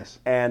goodness.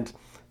 And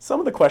some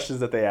of the questions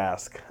that they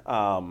ask,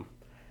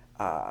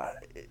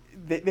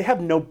 they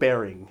have no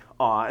bearing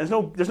on.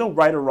 There's no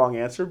right or wrong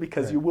answer,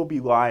 because you will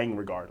be lying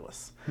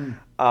regardless.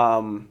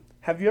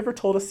 Have you ever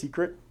told a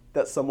secret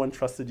that someone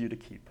trusted you to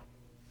keep?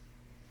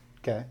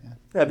 Okay. Yeah.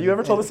 Have you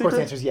ever told a secret? Of course,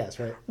 the answer is yes,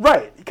 right?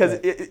 Right, because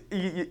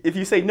if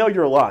you say no,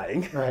 you're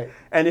lying. Right.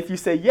 And if you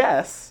say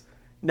yes,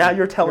 now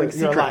you're telling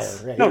secrets. You're a liar,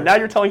 right? No, now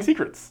you're telling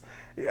secrets.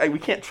 We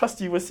can't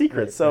trust you with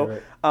secrets.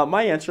 Right, so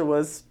my answer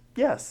was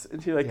yes.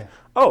 And she's like,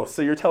 oh,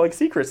 so you're telling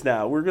secrets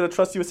now. We're going to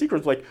trust you with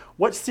secrets. Like,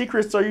 what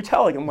secrets are you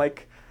telling? I'm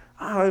like,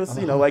 I was,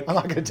 I'm not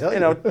going to tell you.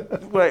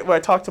 When I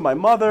talk to my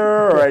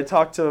mother or I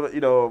talk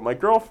to, my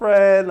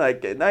girlfriend,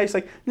 like at night, it's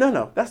like,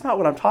 no, that's not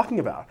what I'm talking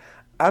about.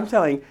 I'm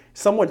telling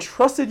someone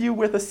trusted you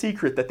with a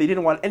secret that they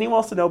didn't want anyone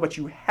else to know, but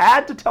you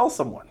had to tell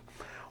someone.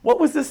 What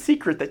was the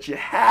secret that you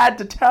had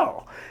to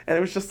tell? And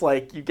it was just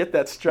like, you get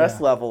that stress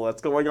level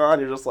that's going on.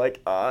 You're just like,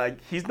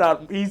 he's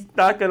not going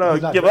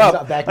to give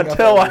up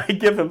until I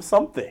give him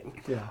something.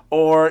 Yeah.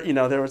 Or,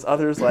 there was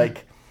others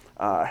like,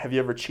 have you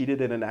ever cheated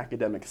in an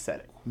academic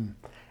setting?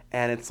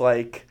 And it's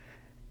like,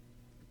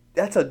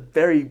 that's a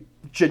very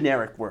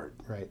generic word.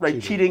 Right?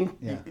 Cheating.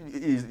 Yeah.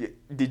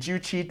 Did you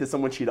cheat? Did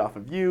someone cheat off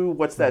of you?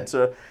 What's that?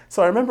 So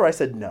I remember I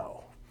said no.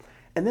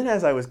 And then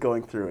as I was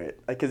going through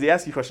it, because he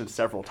asked you questions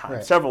several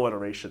times, several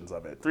iterations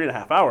of it,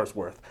 3.5 hours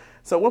worth.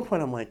 So at one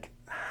point I'm like,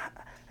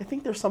 I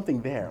think there's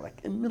something there.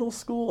 Like in middle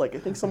school, like I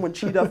think someone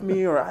cheated off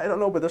me, or I don't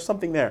know, but there's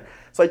something there.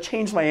 So I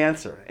changed my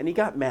answer, and he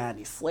got mad.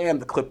 He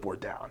slammed the clipboard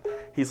down.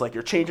 He's like,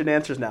 you're changing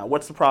answers now.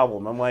 What's the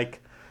problem? I'm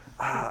like,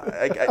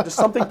 just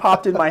something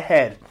popped in my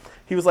head.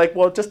 He was like,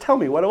 well, just tell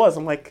me what it was.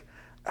 I'm like,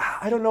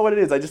 I don't know what it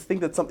is. I just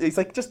think that something. He's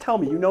like, just tell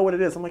me. You know what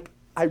it is. I'm like,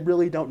 I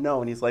really don't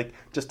know. And he's like,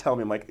 just tell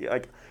me. I'm like, he's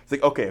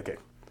like, okay.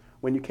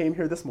 When you came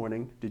here this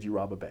morning, did you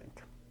rob a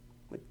bank?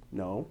 I'm like,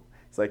 no.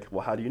 He's like,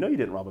 well, how do you know you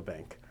didn't rob a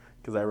bank?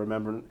 Because I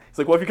remember. He's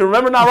like, well, if you can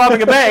remember not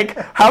robbing a bank,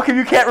 how come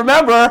you can't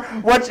remember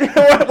what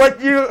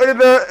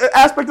the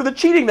aspect of the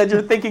cheating that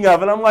you're thinking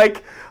of? And I'm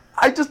like,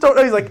 I just don't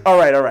know. He's like, all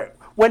right.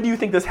 When do you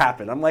think this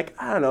happened? I'm like,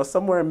 I don't know,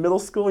 somewhere in middle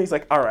school. He's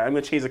like, all right, I'm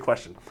going to change the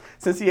question.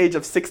 Since the age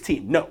of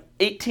 16. No,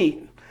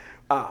 18.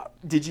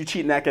 Did you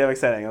cheat in an academic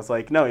setting? I was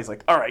like, no. He's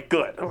like, all right,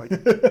 good. I'm like,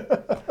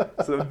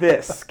 so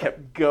this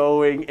kept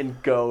going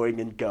and going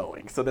and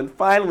going. So then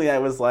finally I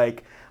was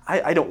like,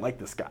 I don't like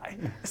this guy.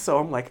 So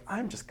I'm like,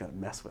 I'm just going to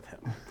mess with him.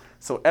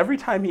 So every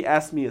time he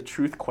asked me a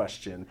truth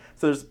question,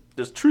 so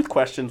there's truth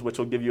questions, which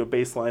will give you a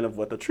baseline of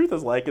what the truth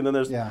is like, and then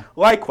there's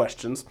lie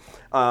questions,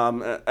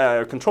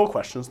 control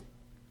questions.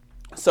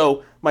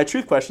 So my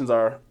truth questions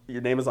are,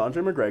 your name is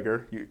Andre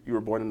McGregor, you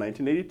were born in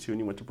 1982, and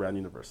you went to Brown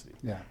University.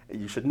 Yeah.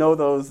 You should know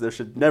those. There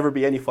should never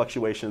be any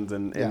fluctuations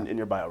in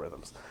your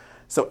biorhythms.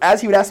 So as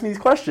he would ask me these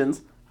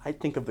questions, I'd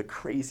think of the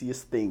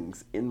craziest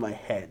things in my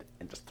head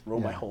and just throw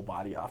my whole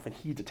body off, and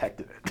he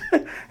detected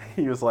it.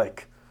 He was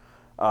like,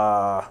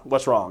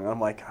 what's wrong? And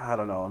I'm like, I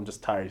don't know, I'm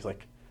just tired. He's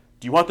like,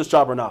 do you want this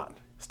job or not?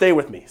 Stay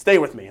with me.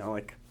 I'm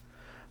like,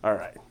 all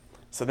right.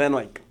 So then,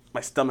 like,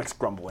 my stomach's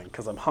grumbling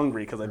because I'm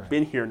hungry because I've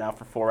been here now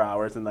for 4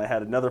 hours, and I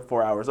had another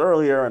 4 hours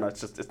earlier, and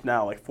it's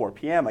now like 4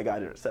 p.m. I got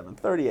here at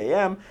 7:30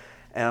 a.m.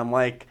 And I'm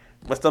like,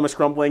 my stomach's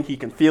grumbling. He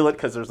can feel it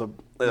because there's a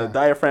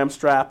diaphragm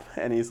strap,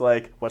 and he's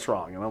like, what's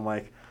wrong? And I'm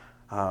like,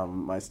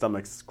 my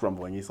stomach's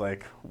grumbling. He's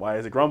like, why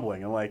is it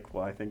grumbling? I'm like,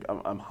 well, I think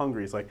I'm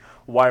hungry. He's like,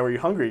 why were you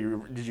hungry?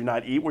 Did you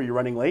not eat? Were you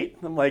running late?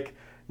 And I'm like,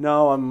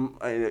 no, I'm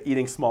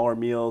eating smaller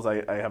meals.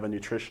 I have a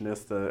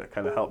nutritionist to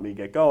kind of help me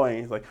get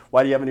going. He's like,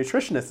 why do you have a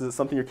nutritionist? Is it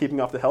something you're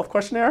keeping off the health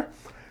questionnaire?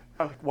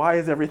 I'm like, why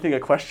is everything a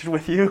question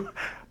with you?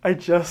 I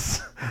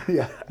just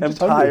am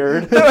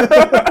tired.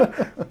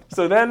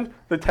 So then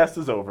the test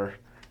is over.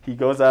 He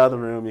goes out of the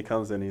room. He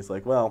comes in. He's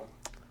like, well,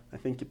 I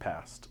think you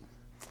passed.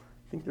 I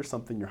think there's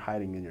something you're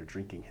hiding in your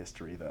drinking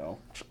history, though.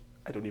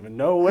 I don't even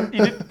know.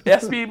 You didn't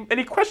ask me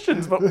any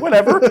questions, but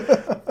whatever.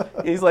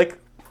 And he's like,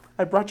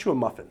 I brought you a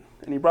muffin.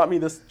 And he brought me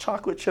this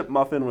chocolate chip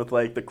muffin with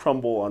like the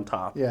crumble on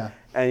top. Yeah.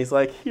 And he's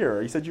like,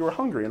 here, you said you were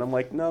hungry. And I'm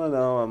like,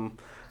 no,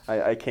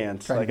 I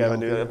can't.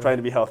 I'm trying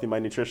to be healthy. My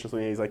nutritionist,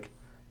 and he's like,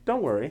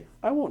 don't worry,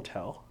 I won't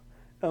tell.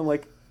 And I'm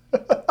like,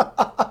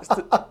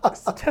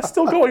 is the test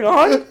still going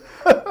on?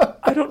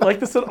 I don't like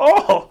this at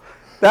all.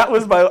 That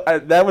was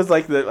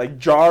like the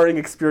jarring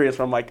experience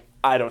where I'm like,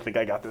 I don't think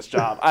I got this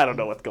job. I don't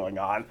know what's going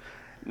on.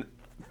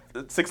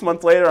 6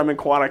 months later, I'm in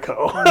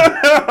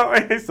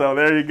Quantico. So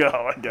there you go,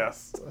 I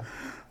guess.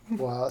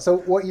 Wow. So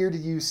what year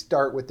did you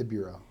start with the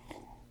Bureau?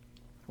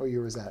 What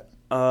year was that?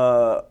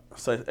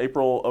 So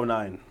April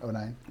 2009.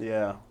 2009?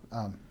 Yeah.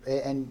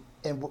 And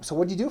so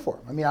what did you do for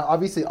them? I mean,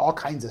 obviously all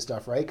kinds of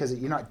stuff, right? Because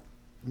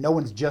no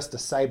one's just a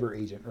cyber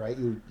agent, right?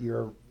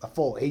 You're a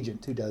full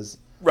agent who does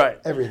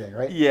everything,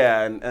 right?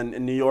 Yeah, and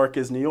New York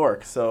is New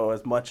York. So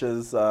as much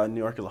as New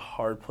York is a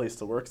hard place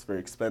to work, it's very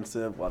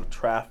expensive, a lot of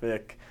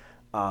traffic.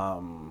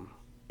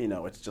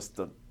 It's just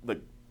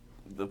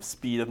the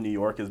speed of New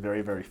York is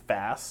very, very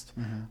fast.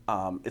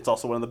 Mm-hmm. It's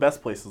also one of the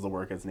best places to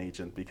work as an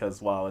agent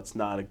because while it's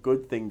not a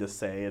good thing to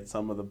say, it's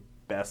some of the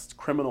best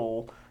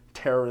criminal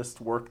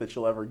terrorist work that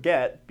you'll ever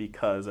get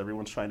because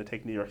everyone's trying to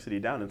take New York City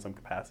down in some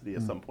capacity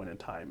at some point in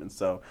time. And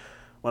so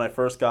when I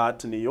first got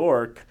to New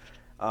York,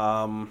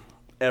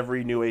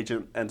 every new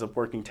agent ends up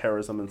working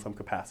terrorism in some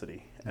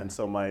capacity. Mm-hmm. And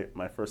so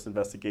my first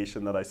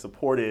investigation that I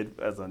supported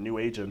as a new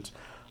agent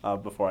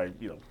before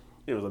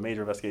it was a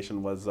major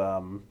investigation was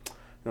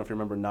I don't know if you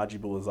remember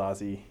Najibul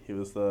Azazi. He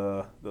was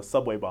the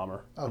subway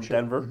bomber from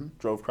Denver,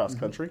 drove cross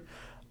country.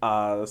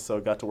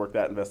 So got to work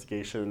that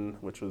investigation,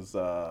 which was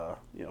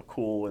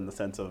cool in the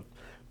sense of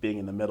being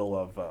in the middle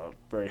of a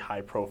very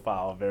high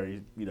profile,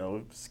 very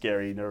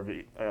scary,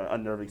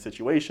 unnerving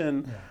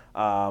situation.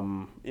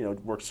 Yeah.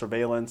 Worked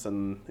surveillance,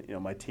 and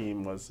my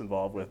team was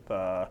involved with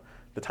the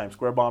Times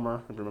Square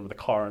bomber. I remember the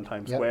car in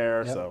Times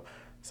Square. Yep.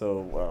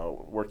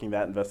 So working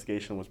that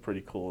investigation was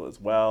pretty cool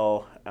as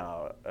well.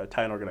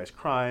 Italian organized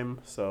crime,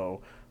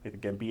 so like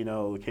the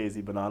Gambino,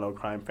 Lucchese, Bonanno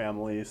crime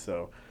family.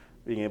 So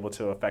being able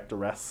to effect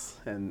arrests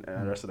and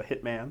arrested a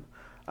hitman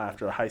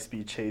after a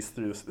high-speed chase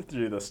through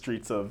the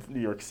streets of New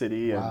York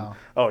City. Wow.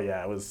 And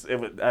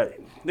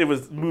it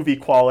was movie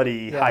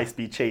quality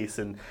high-speed chase,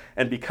 and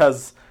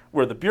because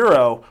we're the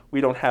Bureau,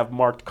 we don't have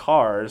marked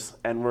cars,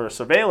 and we're a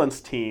surveillance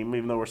team,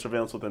 even though we're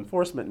surveillance with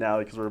enforcement now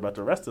because we're about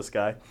to arrest this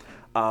guy.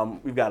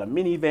 We've got a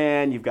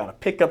minivan, you've got a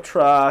pickup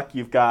truck,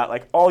 you've got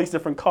like all these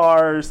different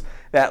cars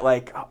that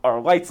like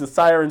are lights and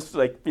sirens,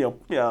 like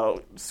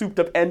souped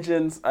up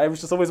engines. I was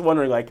just always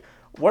wondering like,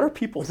 what are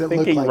people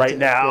thinking right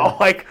now? Yeah.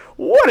 Like,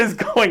 what is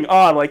going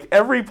on? Like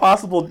every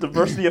possible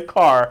diversity of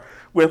car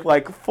with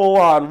like full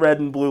on red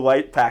and blue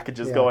light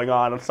packages going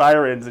on and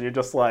sirens, and you're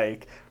just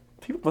like,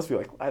 people must be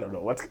like, I don't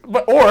know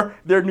or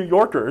they're New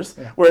Yorkers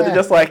where they're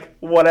just like,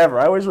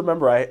 whatever. I always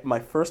remember my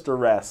first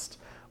arrest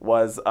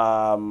was there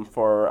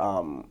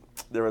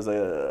was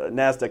a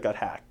NASDAQ got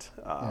hacked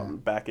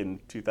back in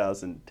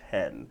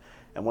 2010,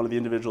 and one of the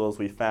individuals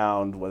we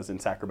found was in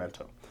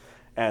Sacramento.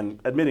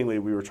 And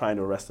admittingly, we were trying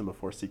to arrest him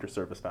before Secret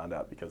Service found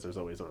out because there's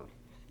always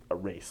a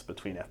race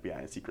between FBI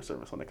and Secret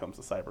Service when it comes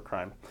to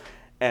cybercrime.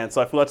 And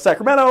so I flew out to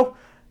Sacramento.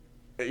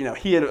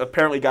 He had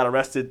apparently got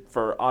arrested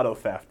for auto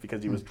theft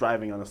because he was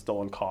driving on a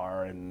stolen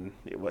car, and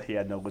he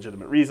had no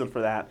legitimate reason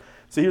for that.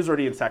 So he was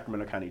already in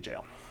Sacramento County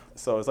Jail.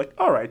 So I was like,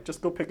 all right,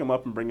 just go pick him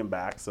up and bring him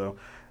back. So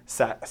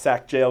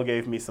Sac Jail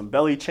gave me some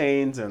belly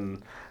chains,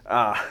 and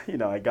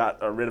I got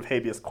a writ of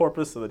habeas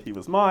corpus so that he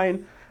was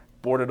mine.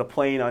 Boarded a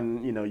plane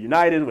on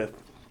United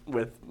with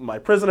with my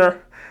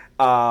prisoner.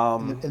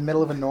 In the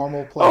middle of a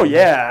normal plane. Oh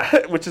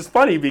yeah, which is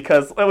funny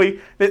because they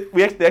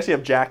actually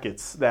have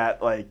jackets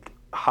that like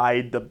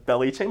hide the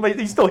belly chain, but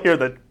you still hear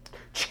the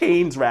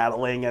chains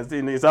rattling, as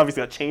he's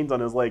obviously got chains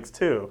on his legs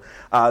too.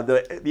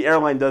 The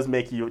airline does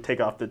make you take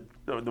off the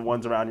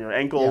ones around your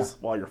ankles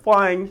while you're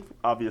flying.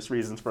 Obvious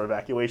reasons for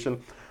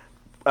evacuation.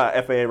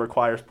 FAA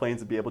requires planes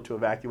to be able to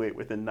evacuate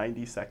within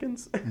 90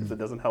 seconds. So it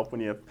doesn't help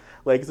when you have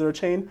legs that are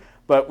chained.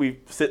 But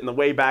we sit in the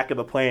way back of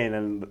the plane,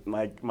 and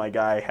my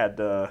guy had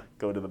to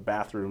go to the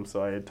bathroom,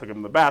 so I took him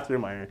to the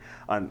bathroom. I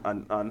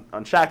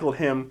unshackled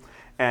him,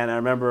 and I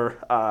remember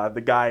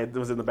the guy that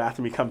was in the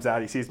bathroom. He comes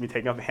out, he sees me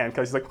taking off the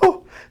handcuffs. He's like,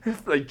 "Oh!"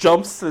 Like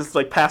jumps his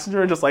like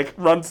passenger and just like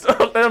runs.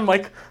 And I'm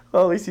like,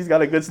 "Well, at least he's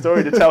got a good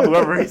story to tell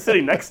whoever he's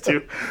sitting next to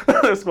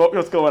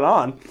what's going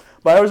on."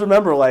 But I always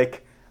remember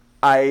like.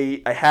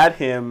 I had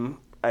him,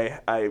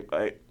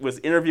 I was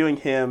interviewing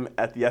him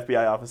at the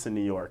FBI office in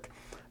New York.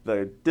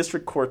 The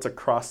district court's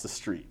across the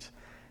street.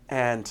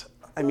 And,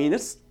 I mean,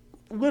 it's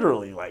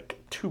literally like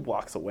 2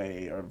 blocks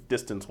away or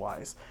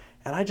distance-wise.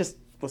 And I just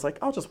was like,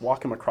 I'll just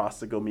walk him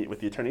across to go meet with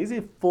the attorney. He's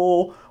in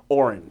full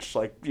orange,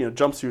 like,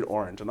 jumpsuit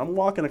orange. And I'm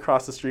walking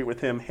across the street with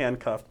him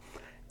handcuffed.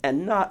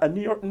 And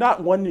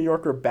not one New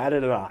Yorker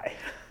batted an eye.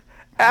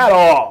 At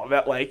all.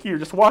 That like you're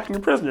just walking a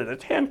prisoner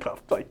that's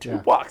handcuffed like 2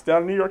 blocks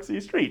down New York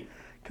City street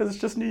because it's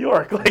just New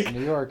York. Like it's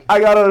New York. I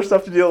got other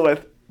stuff to deal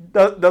with.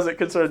 Doesn't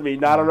concern me.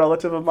 Not a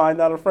relative of mine.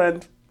 Not a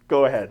friend.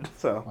 Go ahead.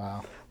 So.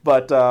 Wow.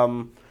 But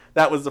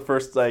that was the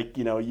first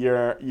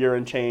year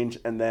and change.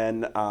 And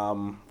then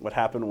what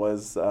happened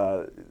was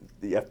the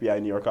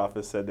FBI New York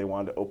office said they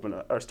wanted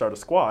to start a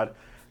squad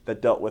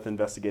that dealt with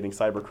investigating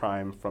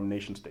cybercrime from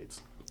nation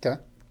states. Okay.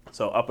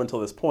 So up until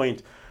this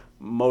point.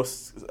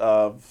 Most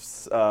of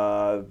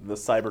the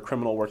cyber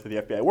criminal work that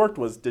the FBI worked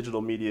was digital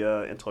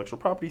media, intellectual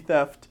property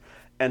theft,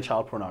 and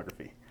child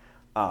pornography,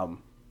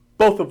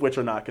 both of which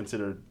are not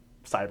considered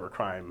cyber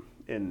crime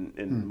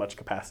in much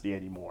capacity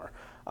anymore.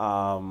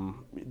 I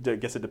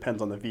guess it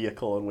depends on the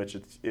vehicle in which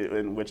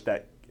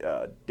that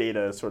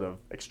data is sort of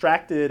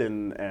extracted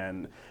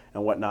and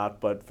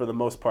whatnot. But for the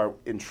most part,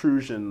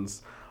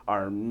 intrusions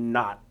are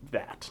not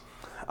that.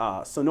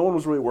 So no one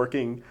was really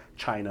working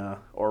China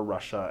or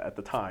Russia at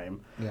the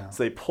time. Yeah.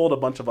 So they pulled a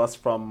bunch of us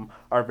from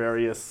our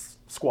various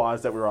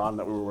squads that we were on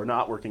that we were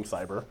not working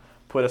cyber,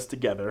 put us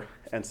together,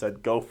 and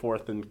said, go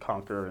forth and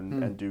conquer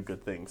and do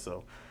good things.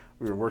 So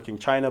we were working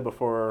China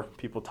before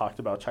people talked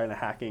about China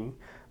hacking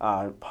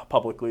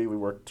publicly. We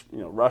worked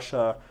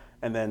Russia.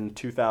 And then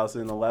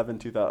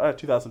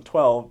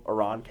 2012,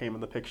 Iran came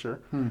in the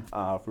picture.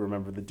 If we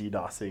remember the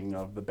DDoSing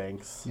of the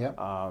banks,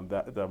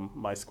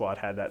 my squad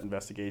had that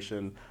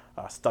investigation.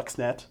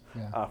 Stuxnet,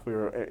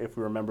 if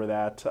we remember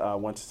that,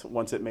 once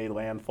it made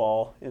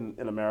landfall in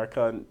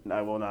America, and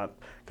I will not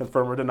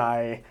confirm or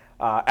deny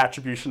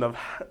attribution of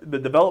the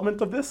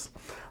development of this,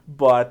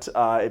 but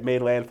it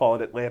made landfall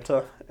in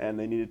Atlanta, and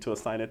they needed to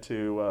assign it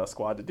to a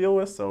squad to deal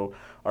with. So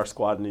our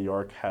squad in New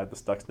York had the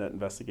Stuxnet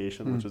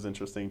investigation, which was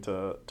interesting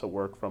to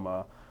work from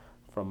a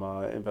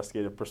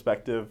investigative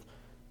perspective.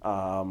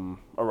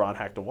 Iran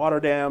hacked a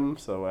water dam,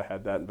 so I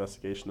had that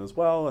investigation as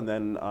well, and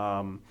then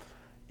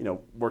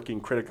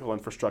working critical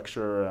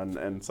infrastructure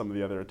and some of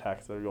the other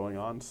attacks that are going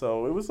on.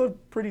 So it was a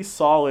pretty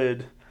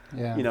solid,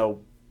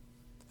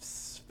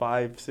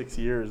 5-6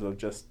 years of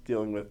just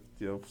dealing with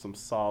some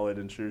solid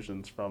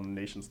intrusions from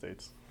nation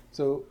states.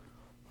 So,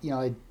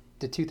 the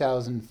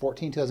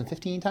 2014,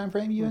 2015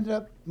 timeframe, you ended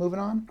up moving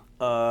on?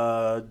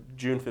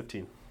 June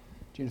 15.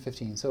 June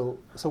 15. So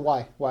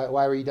why? Why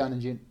were you done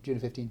in June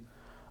of 15?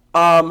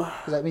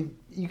 Because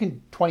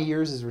 20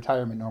 years is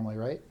retirement normally,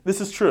 right? This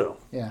is true.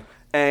 Yeah.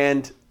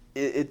 And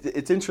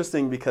it's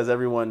interesting because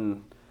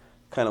everyone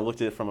kind of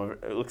looks at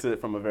it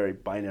from a very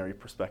binary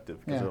perspective,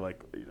 because they're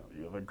like,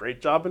 you have a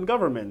great job in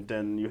government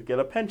and you get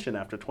a pension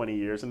after 20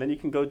 years and then you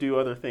can go do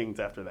other things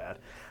after that.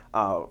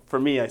 For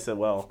me, I said,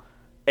 well,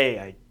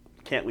 I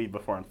can't leave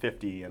before I'm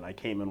 50, and I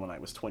came in when I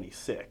was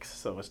 26,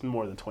 so it's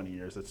more than 20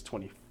 years. It's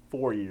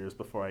 24 years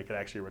before I could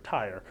actually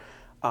retire.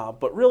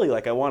 But really,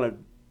 I want to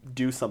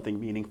do something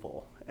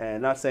meaningful.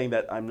 And not saying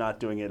that I'm not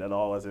doing it at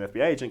all as an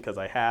FBI agent, because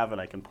I have, and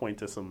I can point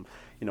to some,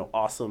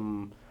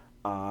 awesome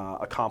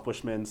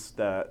accomplishments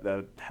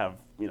that have,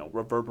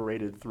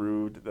 reverberated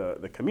through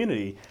the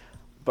community.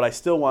 But I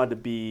still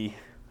wanted to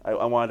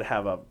I wanted to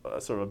have a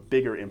sort of a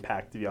bigger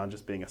impact beyond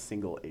just being a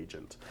single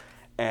agent.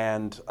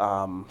 And so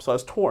I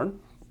was torn.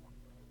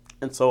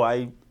 And so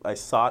I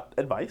sought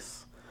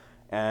advice.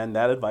 And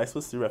that advice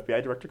was through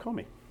FBI Director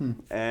Comey.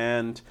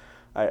 And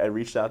I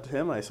reached out to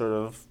him. I sort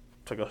of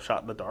took a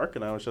shot in the dark,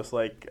 and I was just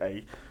like,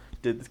 I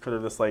did kind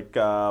of this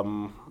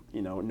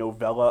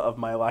novella of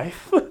my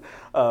life,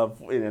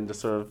 and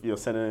just sort of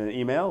sent in an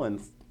email, and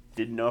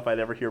didn't know if I'd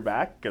ever hear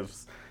back,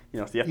 because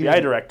it's the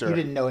FBI director. You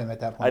didn't know him at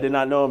that point. I did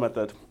not know him at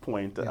that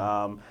point,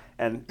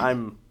 and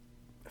I'm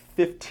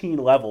 15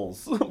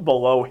 levels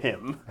below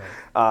him,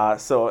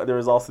 so there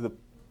was also the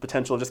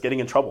potential of just getting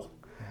in trouble.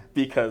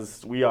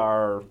 Because we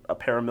are a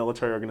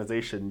paramilitary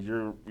organization,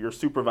 your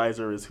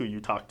supervisor is who you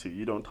talk to.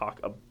 You don't talk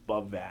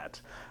above that.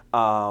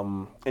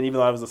 And even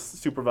though I was a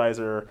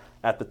supervisor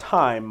at the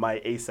time, my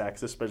ASAC,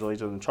 the special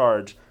agent in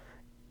charge,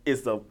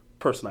 is the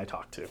person I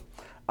talked to.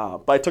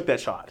 But I took that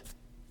shot.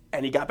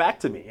 And he got back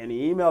to me, and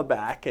he emailed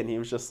back, and he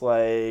was just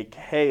like,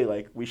 hey,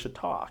 like, we should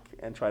talk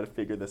and try to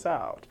figure this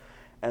out.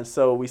 And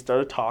so we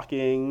started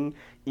talking,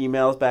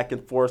 emails back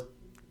and forth,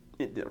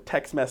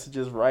 text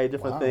messages, variety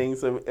of different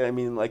things. I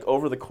mean, like,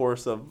 over the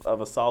course of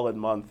a solid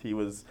month, he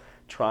was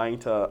trying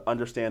to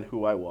understand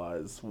who I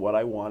was, what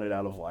I wanted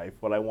out of life,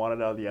 what I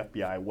wanted out of the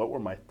FBI, what were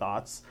my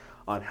thoughts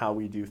on how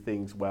we do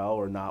things well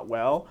or not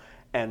well,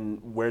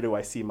 and where do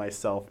I see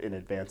myself in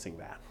advancing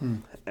that.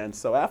 And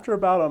so after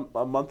about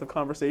a month of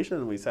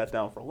conversation, we sat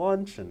down for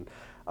lunch, and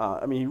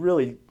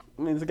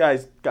the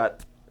guy's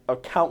got a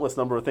countless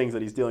number of things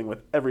that he's dealing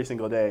with every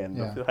single day, and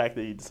the fact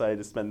that he decided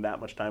to spend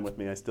that much time with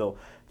me, I still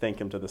thank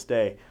him to this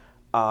day.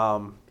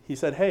 He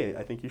said, hey,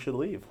 I think you should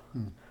leave.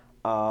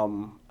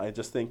 I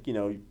just think,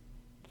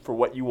 for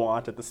what you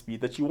want at the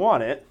speed that you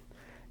want it,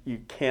 you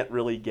can't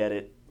really get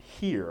it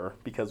here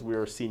because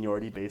we're a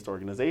seniority-based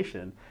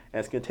organization, and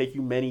it's going to take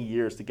you many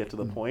years to get to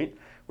the point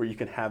where you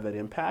can have that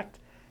impact,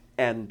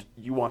 and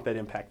you want that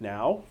impact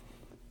now.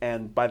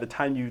 And by the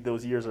time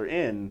those years are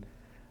in,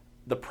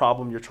 the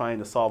problem you're trying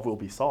to solve will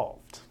be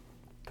solved,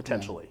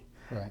 potentially.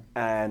 Right.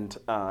 And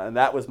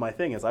that was my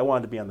thing, is I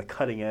wanted to be on the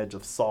cutting edge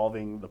of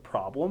solving the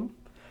problem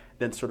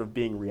than sort of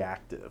being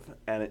reactive.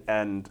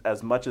 And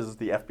as much as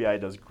the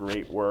FBI does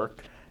great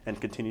work and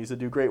continues to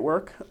do great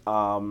work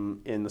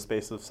in the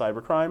space of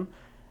cybercrime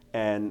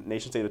and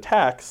nation-state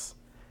attacks,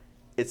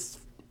 it's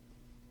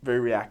very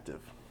reactive.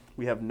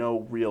 We have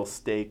no real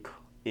stake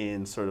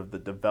in sort of the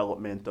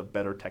development of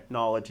better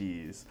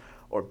technologies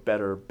or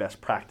better best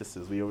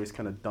practices. We always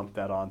kind of dump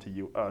that onto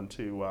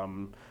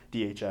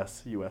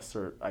DHS, US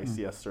cert,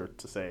 ICS cert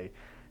to say,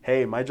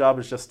 hey, my job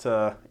is just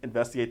to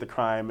investigate the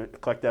crime,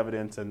 collect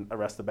evidence, and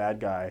arrest the bad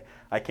guy.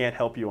 I can't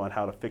help you on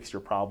how to fix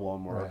your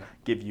problem or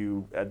give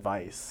you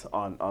advice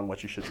on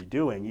what you should be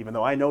doing, even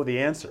though I know the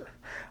answer.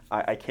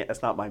 I can't.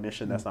 That's not my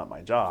mission. That's not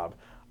my job.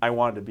 I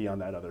wanted to be on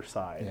that other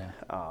side.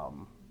 Yeah.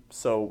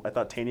 So I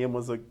thought Tanium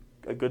was a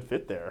good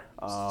fit there.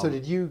 So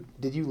did you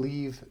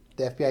leave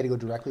the FBI to go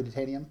directly to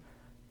Tanium?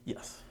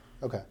 Yes.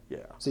 Okay.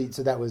 Yeah.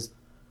 So that was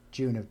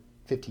June of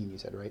 15, you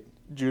said, right?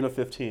 June of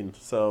 15.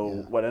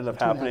 So what ended up 2.5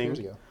 happening? years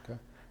ago. Okay.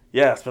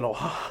 Yeah, it's been a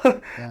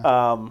while.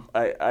 Yeah.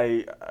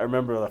 I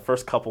remember the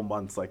first couple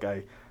months, like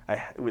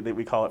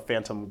we call it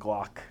Phantom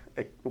Glock,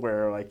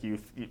 where like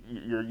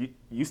you're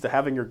used to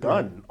having your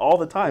gun all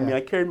the time. Yeah. I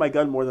mean, I carried my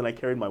gun more than I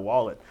carried my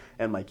wallet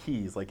and my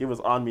keys. Like it was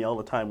on me all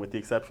the time, with the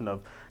exception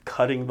of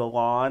cutting the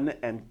lawn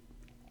and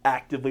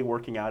actively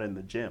working out in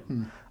the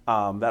gym.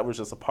 That was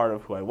just a part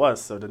of who I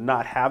was. So to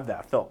not have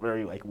that felt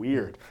very like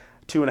weird.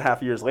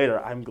 2.5 years later,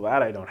 I'm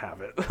glad I don't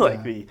have it.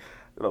 Like the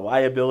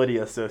liability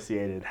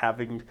associated,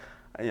 having,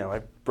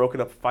 I've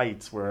broken up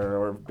fights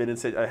or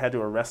I had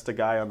to arrest a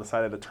guy on the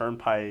side of the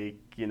turnpike,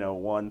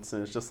 once,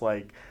 and it's just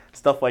like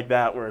stuff like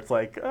that where it's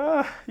like,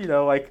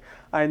 like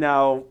I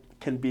now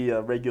can be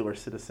a regular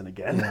citizen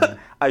again. Yeah.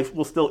 I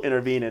will still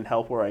intervene and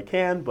help where I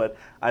can, but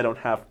I don't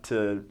have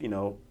to,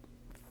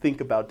 think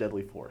about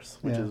deadly force,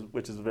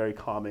 which is very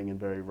calming and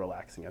very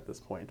relaxing at this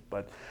point.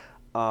 But,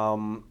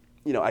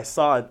 I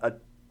saw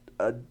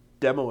a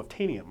demo of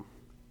Tanium,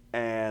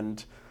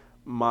 and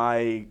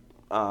my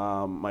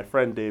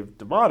friend Dave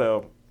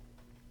D'Amato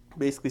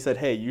basically said,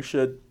 hey, you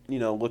should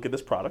look at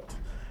this product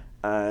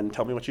and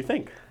tell me what you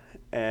think,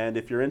 and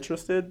if you're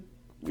interested,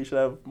 we should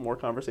have more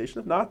conversation.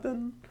 If not,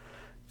 then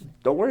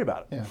don't worry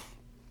about it.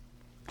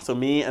 So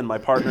me and my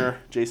partner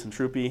Jason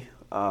Truppi,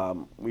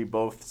 we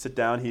both sit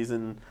down. He's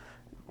in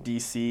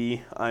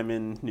DC, I'm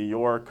in New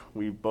York.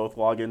 We both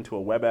log into a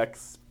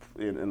WebEx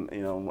in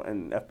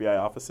FBI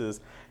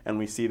offices, and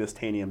we see this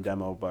Tanium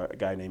demo by a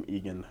guy named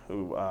Egan,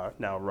 who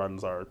now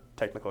runs our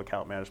technical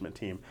account management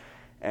team.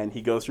 And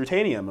he goes through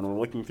Tanium, and we're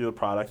looking through the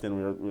product,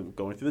 and we're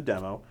going through the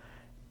demo.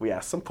 We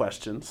ask some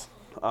questions,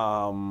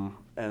 and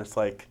it's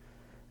like,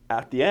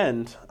 at the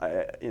end,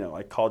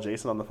 I call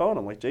Jason on the phone.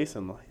 I'm like,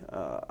 Jason,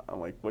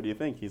 what do you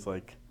think? He's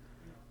like,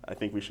 I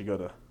think we should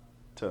go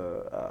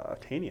to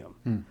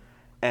Tanium.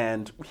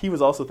 And he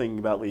was also thinking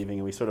about leaving,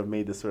 and we sort of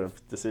made this sort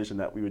of decision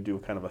that we would do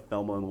kind of a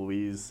Thelma and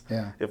Louise.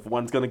 Yeah. If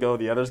one's going to go,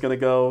 the other's going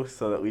to go,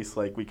 so that at least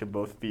like we can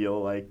both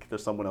feel like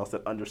there's someone else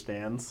that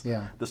understands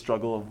the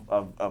struggle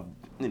of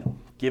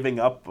giving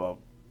up a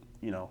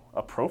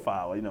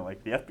profile.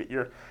 Like the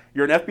FBI,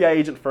 you're an FBI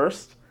agent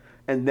first,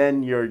 and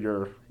then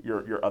your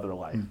other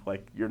life.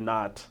 Like you're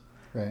not.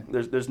 Right.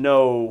 There's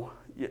no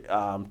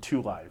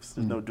two lives.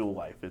 There's no dual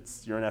life.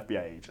 You're an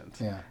FBI agent.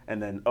 Yeah.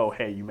 And then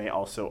you may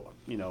also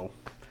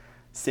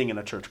sing in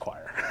a church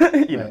choir.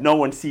 No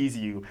one sees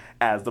you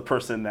as the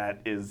person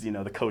that is,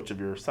 the coach of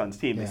your son's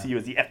team. They see you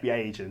as the FBI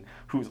agent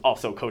who's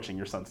also coaching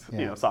your son's,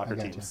 soccer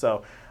team.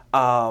 So,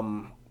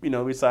 we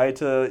decided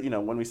to,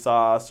 when we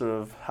saw sort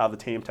of how the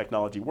Tanium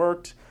technology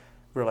worked,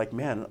 we were like,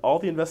 man, all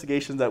the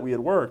investigations that we had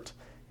worked,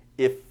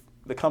 if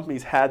the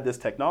companies had this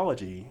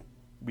technology,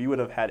 we would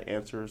have had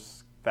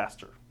answers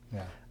faster.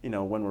 Yeah.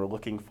 when we're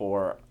looking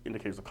for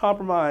indicators of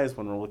compromise,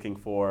 when we're looking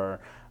for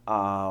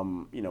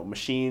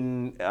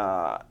machine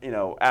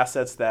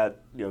assets that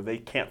they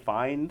can't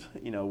find,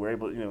 we're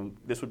able,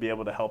 this would be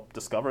able to help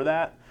discover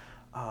that.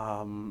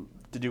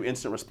 To do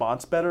incident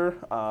response better,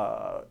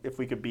 if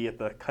we could be at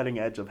the cutting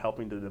edge of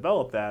helping to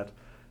develop that,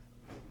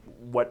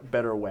 what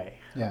better way?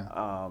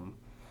 Yeah.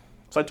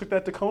 So I took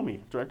that to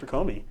Director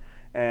Comey,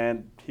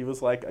 and he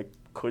was like, I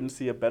couldn't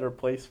see a better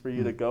place for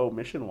you to go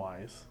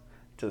mission-wise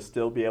to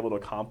still be able to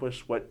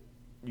accomplish what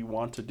you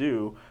want to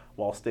do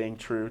while staying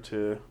true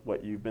to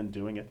what you've been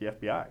doing at the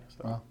FBI.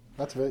 So. Well,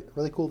 that's really,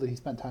 really cool that he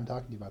spent time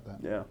talking to you about that.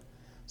 Yeah.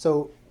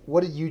 So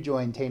what did you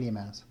join Tanium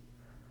as?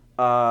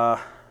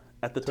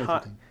 At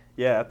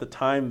the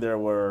time there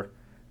were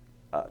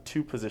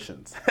 2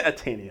 positions at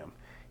Tanium.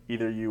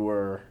 Either you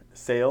were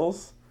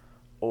sales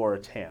or a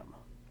TAM.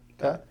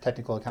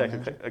 Technical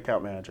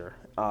account manager.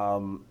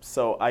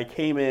 So I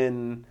came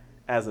in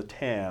as a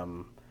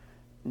TAM,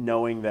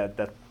 knowing that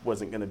that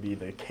wasn't going to be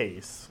the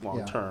case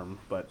long term.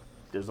 But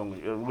there's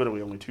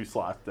literally only 2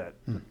 slots that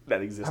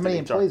exist. How many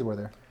employees were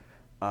there?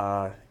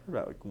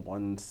 About like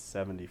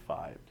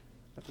 175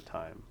 at the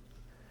time.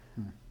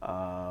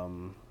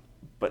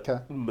 But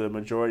the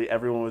majority,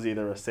 everyone was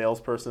either a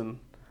salesperson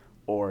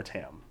or a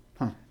TAM,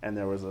 and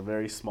there was a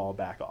very small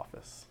back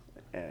office,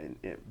 and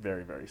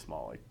very, very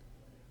small, like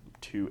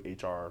 2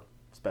 HR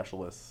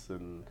specialists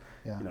and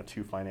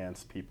 2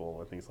 finance people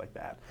and things like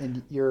that.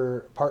 And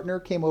your partner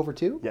came over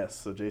too? Yes,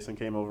 so Jason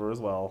came over as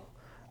well,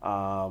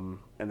 and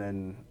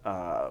then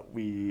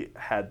we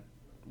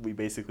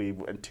basically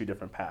went 2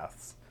 different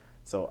paths.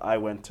 So I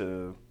went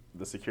to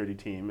the security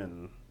team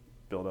and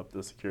build up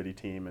the security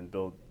team and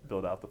build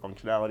out the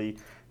functionality.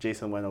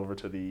 Jason went over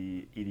to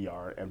the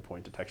EDR,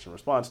 endpoint detection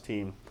response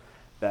team,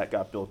 that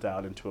got built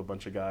out into a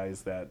bunch of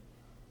guys that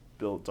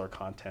builds our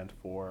content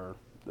for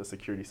the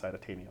security side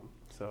of Tanium.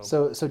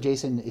 So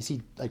Jason, is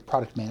he like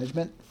product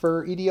management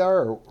for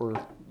EDR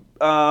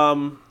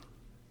or?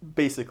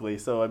 Basically.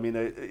 So I mean,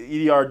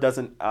 EDR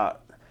doesn't.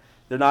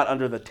 They're not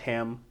under the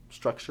TAM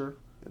structure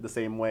the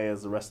same way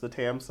as the rest of the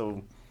TAM.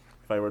 So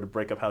if I were to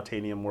break up how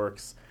Tanium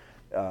works,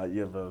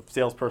 you have a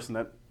salesperson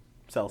that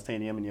sells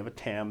Tanium, and you have a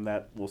TAM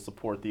that will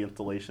support the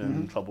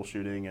installation,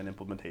 troubleshooting, and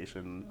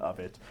implementation of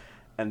it.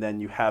 And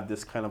then you have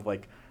this kind of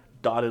like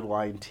dotted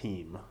line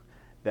team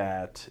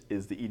that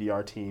is the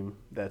EDR team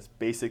that's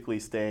basically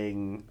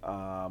staying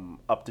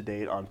up to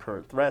date on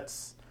current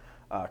threats,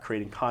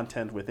 creating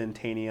content within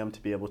Tanium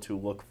to be able to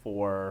look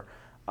for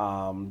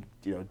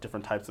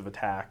different types of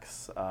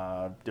attacks,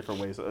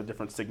 different ways,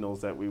 different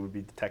signals that we would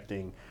be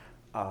detecting,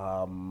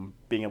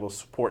 being able to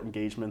support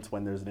engagements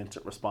when there's an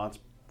incident response,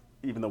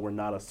 even though we're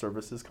not a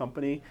services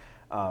company.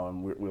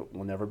 We'll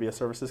never be a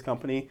services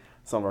company.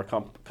 Some of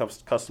our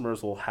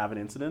customers will have an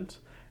incident,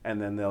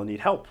 and then they'll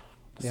need help.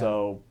 Yeah.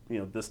 So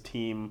this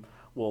team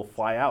will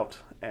fly out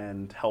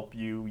and help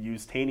you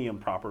use Tanium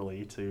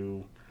properly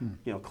to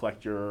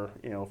collect your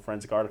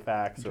forensic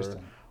artifacts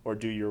or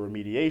do your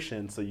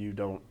remediation, so you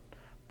don't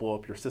blow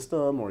up your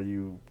system, or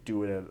you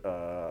do it at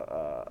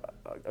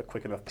a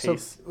quick enough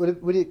pace. So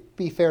would it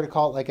be fair to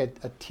call it like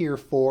a tier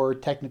 4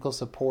 technical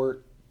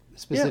support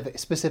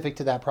specific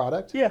to that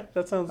product? Yeah,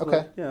 that sounds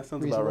okay.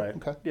 Sounds about right.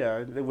 Okay.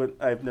 Yeah,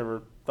 I've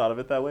never thought of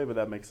it that way, but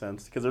that makes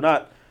sense because they're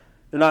not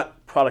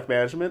product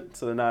management,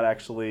 so they're not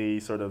actually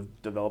sort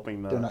of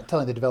developing They're not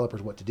telling the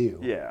developers what to do.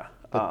 Yeah,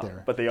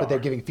 but they're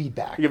giving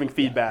feedback. They're giving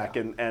feedback,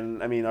 yeah.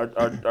 And I mean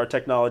our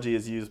technology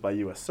is used by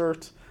U.S.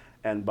 CERT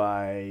and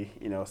by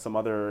some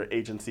other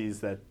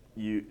agencies that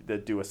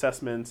do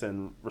assessments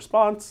and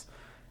response.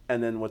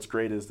 And then what's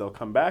great is they'll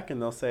come back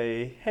and they'll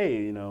say,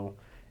 hey,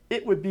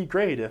 it would be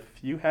great if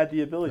you had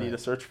the ability to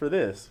search for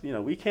this.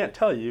 We can't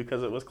tell you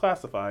because it was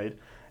classified,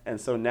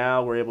 and so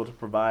now we're able to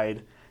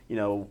provide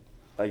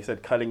like I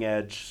said, cutting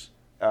edge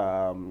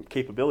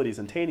capabilities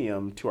in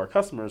Tanium to our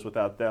customers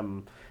without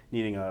them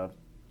needing a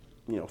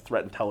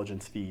threat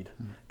intelligence feed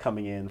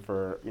coming in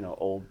for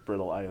old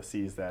brittle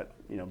IOCs that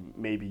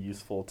may be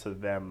useful to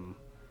them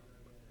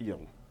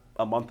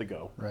a month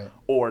ago, right?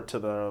 Or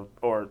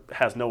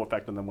has no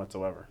effect on them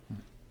whatsoever.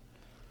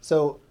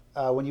 So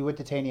when you went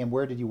to Tanium,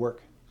 where did you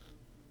work?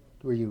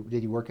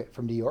 Did you work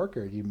from New York,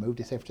 or did you move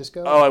to San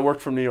Francisco? Oh, I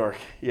worked from New York.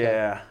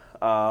 Yeah.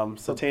 So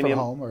Tanium from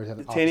home, or is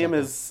it Tanium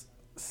is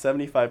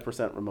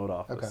 75% remote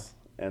office. Okay.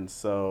 And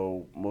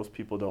so most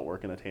people don't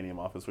work in a Tanium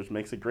office, which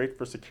makes it great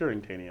for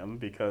securing Tanium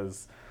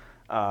because,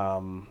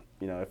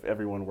 if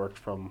everyone worked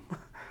from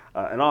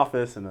an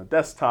office and a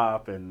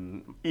desktop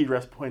and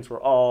egress points were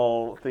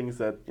all things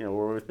that,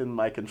 were within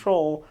my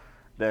control,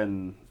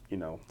 then,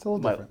 it's a little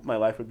different. My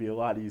life would be a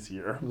lot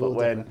easier. But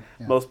when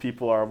most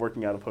people are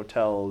working out of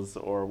hotels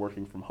or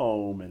working from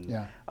home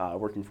and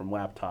working from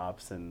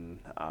laptops, and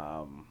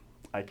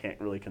I can't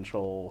really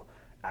control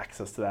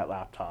access to that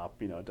laptop,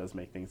 it does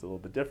make things a little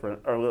bit different,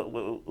 or a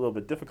little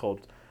bit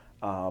difficult.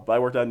 But I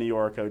worked out in New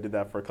York. I did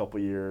that for a couple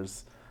of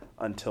years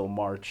until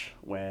March,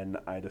 when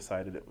I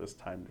decided it was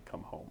time to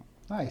come home.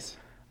 Nice.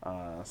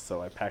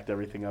 So I packed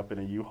everything up in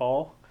a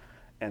U-Haul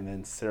and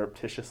then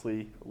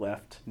surreptitiously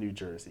left New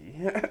Jersey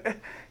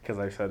because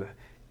I said,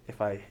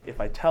 if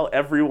I tell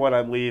everyone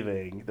I'm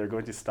leaving, they're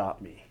going to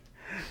stop me.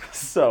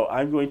 So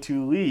I'm going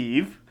to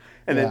leave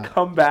and then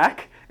come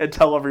back and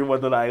tell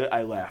everyone that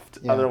I left.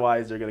 Yeah.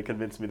 Otherwise, they're going to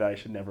convince me that I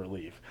should never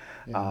leave,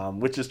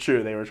 which is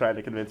true. They were trying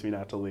to convince me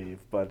not to leave,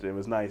 but it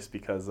was nice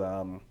because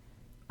I'm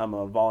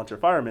a volunteer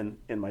fireman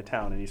in my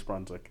town in East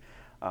Brunswick.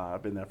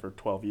 I've been there for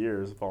 12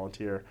 years,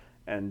 volunteer.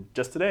 And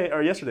just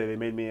yesterday, they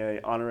made me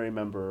an honorary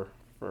member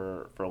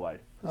for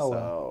life. Oh,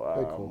 wow.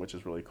 Very cool. Which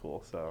is really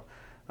cool. So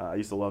I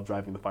used to love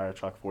driving the fire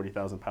truck,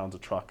 40,000 pounds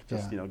of truck,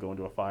 just going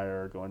to a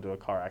fire, going to a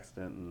car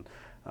accident,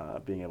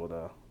 and being able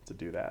to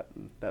do that.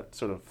 And that's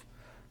sort of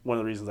one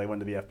of the reasons I went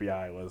to the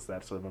FBI was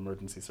that sort of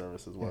emergency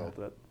services world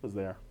that was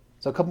there.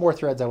 So a couple more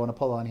threads I want to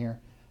pull on here.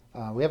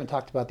 We haven't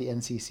talked about the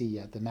NCC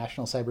yet, the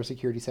National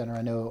Cybersecurity Center.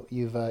 I know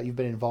you've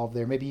been involved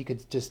there. Maybe you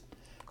could just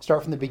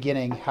start from the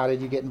beginning. How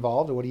did you get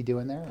involved, or what are you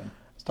doing there? And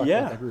let's talk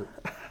about that group.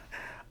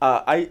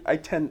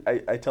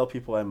 I tell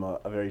people I'm a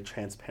very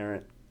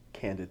transparent,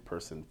 candid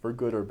person, for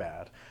good or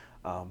bad.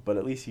 But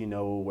at least you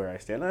know where I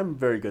stand. I'm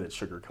very good at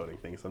sugarcoating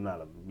things. I'm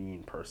not a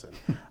mean person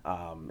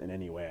in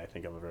any way. I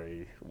think I'm a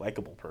very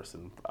likable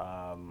person.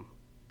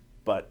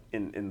 But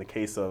in the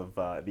case of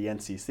the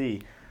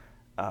NCC,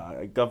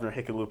 Governor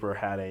Hickenlooper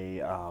had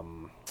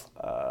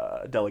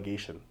a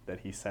delegation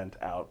that he sent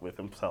out with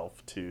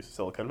himself to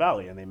Silicon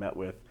Valley, and they met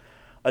with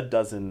a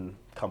dozen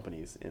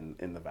companies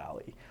in the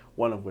valley,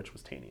 one of which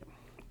was Tanium.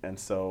 And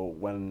so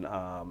when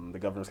the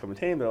governor's coming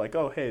to Tanium, they're like,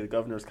 oh, hey, the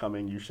governor's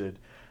coming, you should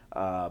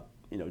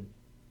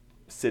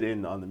sit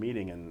in on the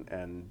meeting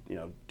and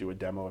do a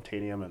demo of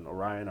Tanium, and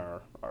Orion,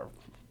 our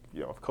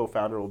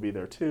co-founder, will be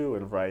there too,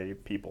 and a variety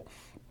of people.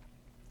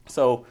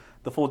 So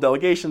the full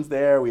delegation's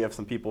there. We have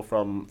some people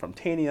from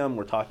Tanium.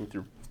 We're talking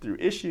through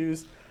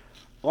issues.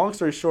 Long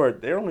story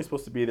short, they're only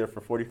supposed to be there for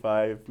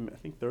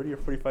 30 or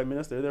 45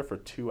 minutes. They're there for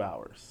 2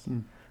 hours.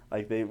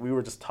 We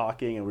were just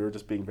talking, and we were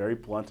just being very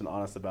blunt and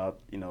honest about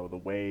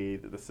the way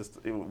the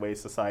system, the way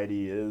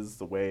society is,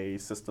 the way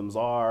systems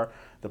are,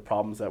 the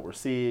problems that we're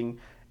seeing,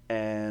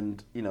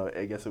 and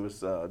I guess it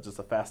was just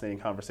a fascinating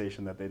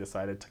conversation that they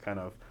decided to kind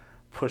of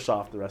push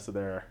off the rest of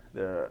their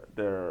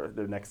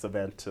next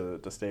event to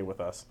stay with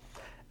us.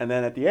 And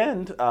then at the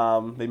end,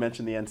 they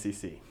mentioned the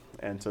NCC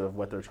and sort of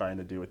what they're trying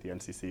to do with the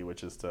NCC,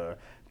 which is to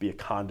be a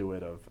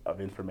conduit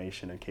of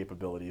information and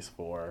capabilities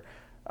for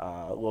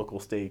local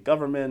state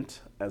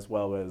government, as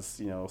well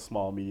as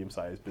small,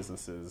 medium-sized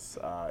businesses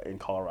in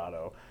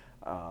Colorado,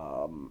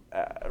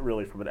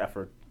 really from an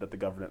effort that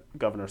the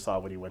governor saw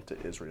when he went to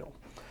Israel.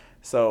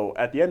 So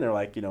at the end, they're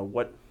like,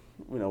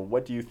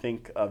 what do you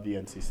think of the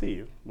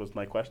NCC? Was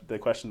the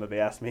question that they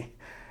asked me,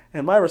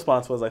 and my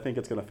response was, I think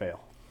it's going to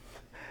fail.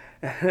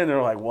 And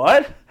they're like,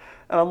 what?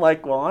 And I'm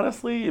like, well,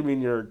 honestly, I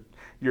mean,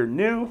 you're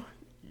new.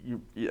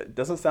 It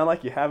doesn't sound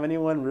like you have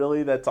anyone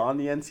really that's on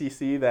the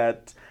NCC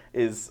that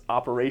is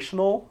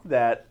operational,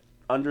 that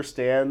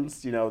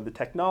understands the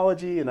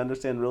technology and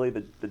understand really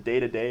the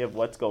day-to-day of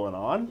what's going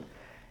on.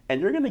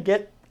 And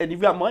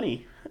you've got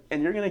money,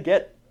 and you're going to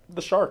get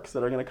the sharks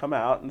that are going to come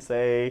out and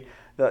say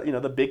that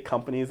the big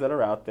companies that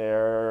are out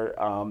there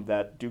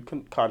that do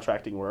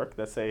contracting work,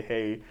 that say,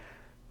 hey,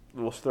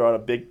 we'll throw out a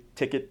big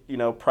ticket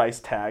price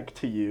tag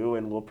to you,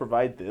 and we'll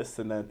provide this,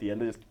 and then at the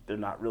end they're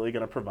not really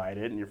going to provide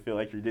it, and you feel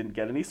like you didn't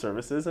get any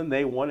services, and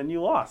they won and you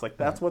lost. Like,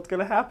 that's what's going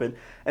to happen.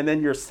 And then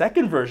your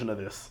second version of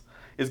this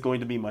is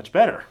going to be much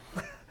better.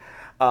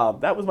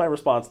 That was my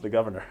response to the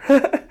governor.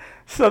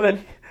 So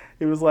then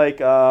he was like,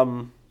 do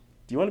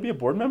you want to be a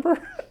board member?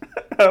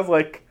 I was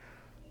like,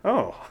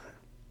 oh,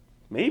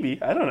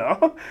 maybe. I don't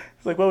know.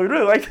 He's like, well, we'd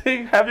really like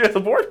to have you as a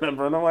board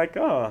member. And I'm like,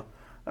 oh,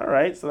 all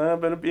right. So then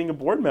I've been being a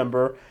board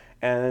member,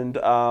 and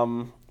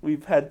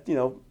we've had,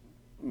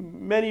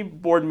 many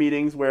board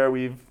meetings where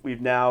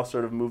we've now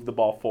sort of moved the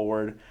ball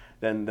forward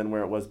than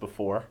where it was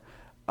before.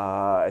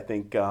 I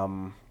think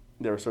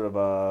there was sort of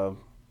a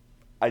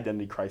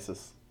identity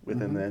crisis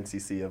within the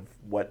NCC of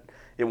what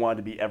it wanted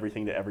to be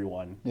everything to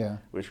everyone,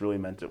 which really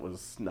meant it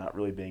was not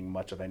really being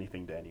much of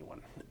anything to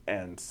anyone.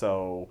 And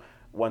so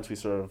once we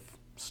sort of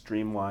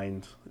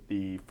streamlined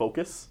the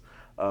focus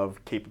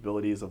of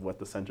capabilities of what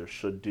the center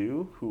should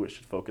do, who it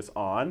should focus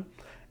on,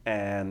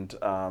 and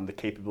the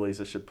capabilities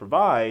it should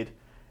provide,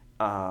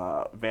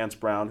 Vance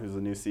Brown, who's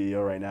the new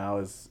CEO right now,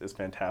 is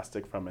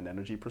fantastic from an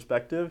energy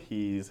perspective.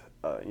 He's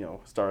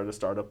started a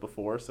startup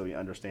before, so he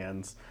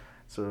understands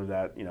sort of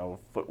that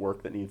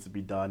footwork that needs to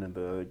be done at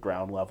the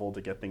ground level to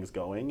get things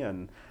going.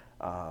 And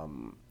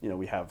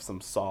we have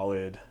some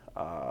solid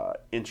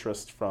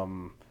interest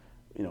from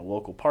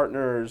local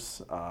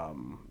partners,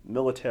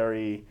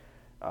 military,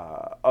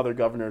 other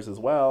governors as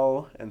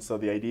well. And so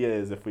the idea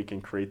is, if we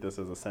can create this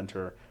as a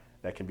center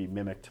that can be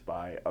mimicked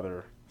by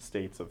other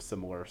states of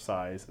similar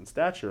size and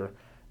stature,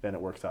 then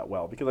it works out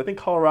well. Because I think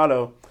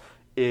Colorado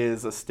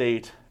is a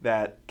state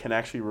that can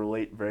actually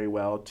relate very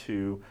well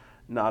to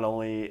not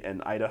only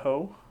an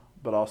Idaho,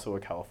 but also a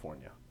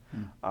California.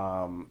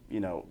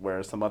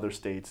 Whereas some other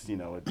states,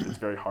 it's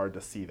very hard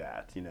to see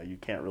that. You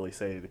can't really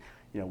say,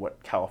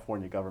 what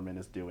California government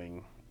is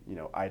doing,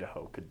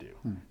 Idaho could do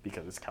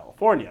because it's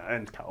California,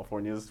 and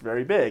California is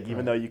very big,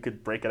 even though you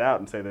could break it out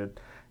and say that,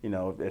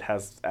 it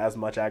has as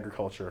much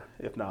agriculture,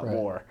 if not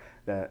more,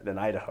 than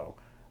Idaho.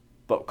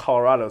 But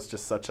Colorado is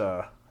just such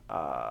a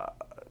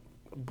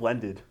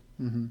blended,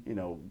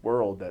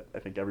 world that I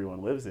think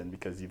everyone lives in,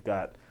 because you've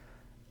got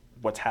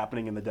what's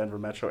happening in the Denver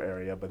metro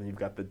area, but then you've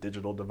got the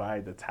digital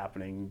divide that's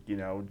happening,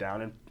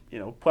 down in,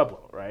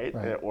 Pueblo, right?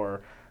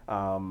 Or,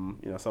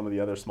 some of the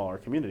other smaller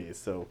communities.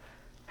 So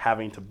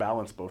having to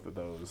balance both of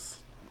those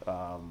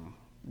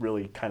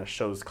really kind of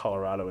shows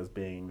Colorado as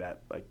being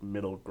that like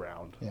middle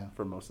ground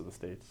for most of the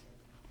states.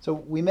 So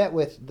we met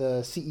with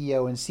the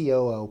CEO and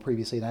COO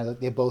previously, and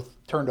they both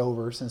turned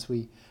over since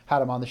we had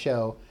them on the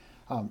show.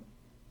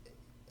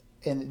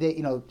 And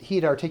they, he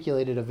had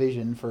articulated a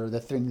vision for the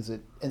things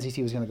that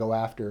NCC was going to go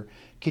after.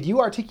 Could you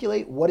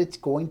articulate what it's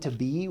going to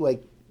be?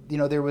 Like,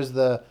 there was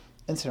the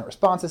incident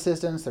response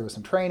assistance, there was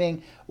some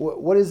training.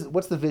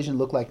 What's the vision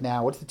look like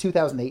now? What's the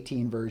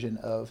 2018 version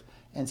of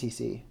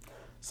NCC?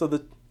 So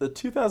the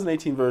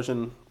 2018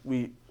 version,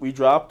 we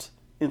dropped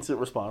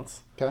incident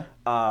response. Okay.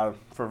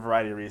 For a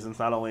variety of reasons.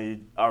 Not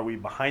only are we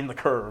behind the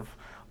curve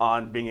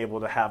on being able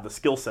to have the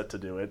skill set to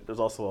do it, there's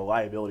also a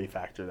liability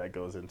factor that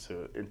goes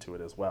into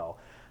it as well.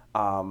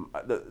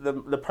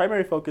 The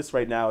primary focus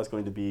right now is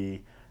going to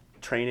be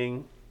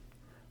training,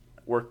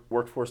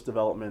 workforce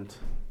development,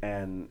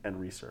 and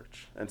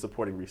research, and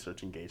supporting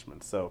research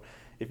engagement. So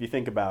if you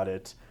think about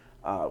it,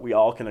 we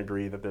all can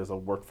agree that there's a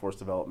workforce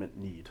development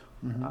need.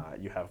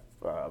 You have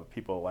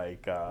people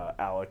like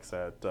Alex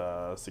at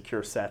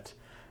SecureSet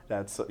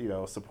that's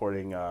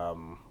supporting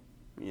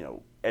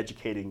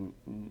educating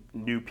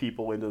new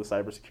people into the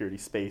cybersecurity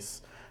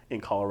space in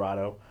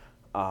Colorado.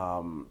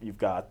 You've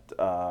got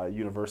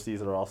universities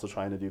that are also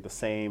trying to do the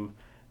same,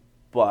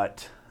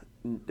 but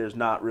there's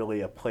not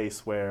really a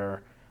place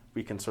where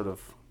we can sort of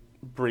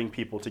bring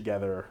people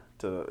together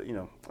to,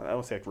 I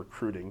don't say like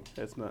recruiting.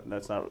 It's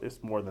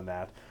more than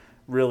that.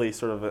 Really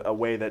sort of a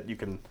way that you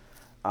can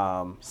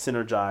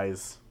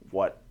synergize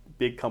what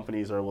big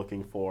companies are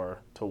looking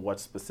for to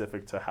what's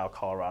specific to how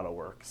Colorado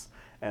works,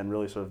 and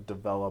really sort of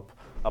develop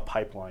a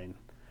pipeline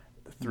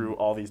through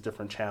all these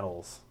different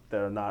channels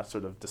that are not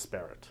sort of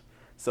disparate.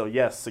 So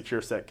yes,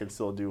 SecureSet can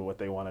still do what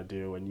they want to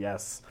do, and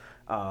yes,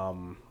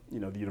 the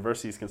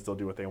universities can still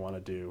do what they want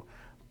to do.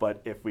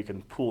 But if we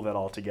can pool that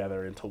all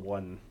together into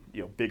one,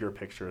 bigger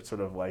picture, it's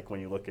sort of like when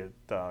you look at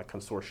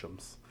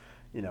consortiums,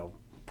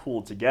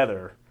 pooled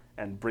together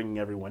and bringing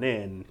everyone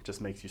in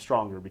just makes you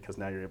stronger, because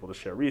now you're able to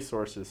share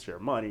resources, share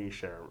money,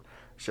 share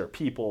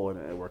people, and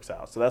it works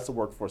out. So that's the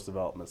workforce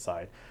development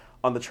side.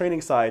 On the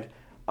training side,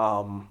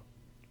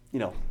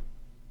 we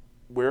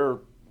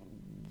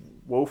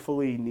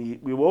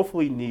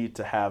woefully need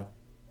to have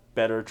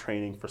better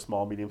training for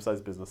small,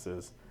 medium-sized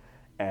businesses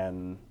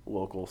and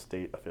local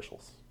state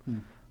officials.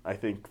 I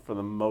think for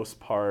the most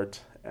part,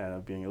 and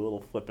I'm being a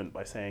little flippant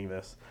by saying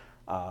this,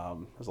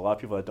 there's a lot of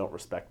people that don't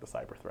respect the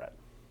cyber threat.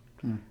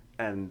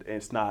 And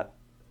it's not,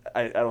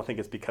 I don't think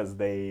it's because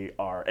they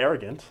are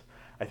arrogant.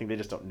 I think they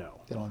just don't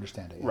know. They don't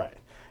understand it. Yeah. Right.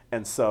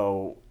 And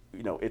so,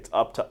 it's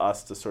up to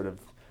us to sort of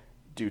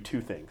do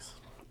two things.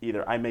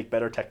 Either I make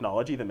better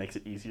technology that makes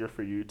it easier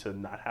for you to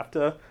not have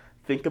to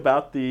think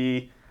about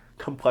the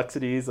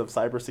complexities of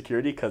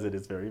cybersecurity, because it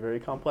is very, very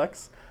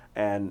complex,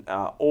 and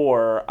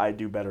or I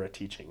do better at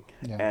teaching.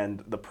 Yeah.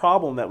 And the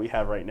problem that we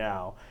have right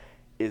now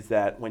is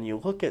that when you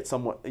look at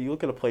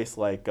a place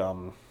like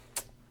the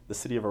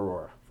city of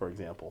Aurora, for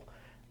example.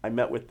 I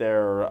met with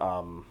their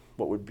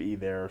what would be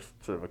their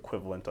sort of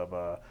equivalent of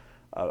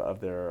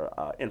their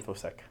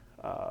InfoSec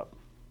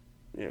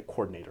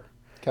coordinator.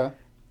 Okay.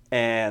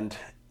 And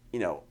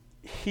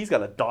he's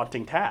got a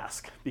daunting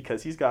task,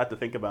 because he's got to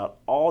think about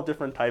all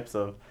different types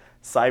of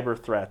cyber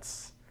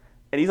threats,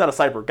 and he's not a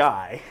cyber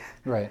guy.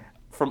 Right.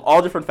 From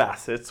all different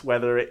facets,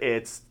 whether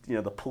it's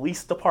the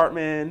police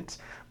department,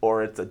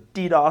 or it's a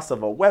DDoS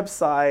of a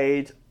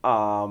website,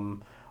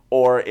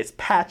 or it's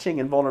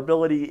patching and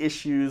vulnerability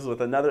issues with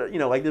another,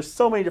 there's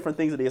so many different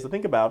things that he has to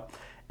think about.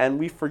 And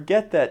we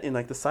forget that in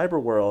the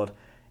cyber world,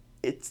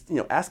 it's,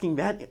 asking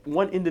that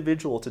one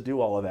individual to do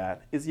all of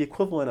that is the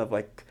equivalent of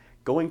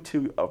going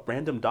to a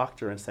random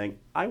doctor and saying,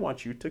 I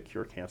want you to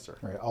cure cancer.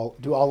 Right,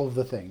 do all of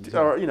the things.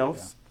 Or,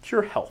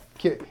 cure health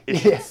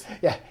issues.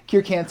 Yeah,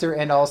 cure cancer,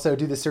 and also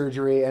do the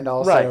surgery, and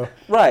also...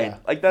 Right.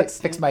 That's...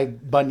 Fix my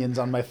bunions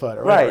on my foot.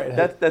 Right.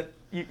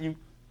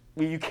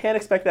 You can't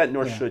expect that,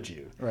 nor should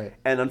you. Right.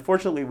 And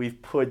unfortunately,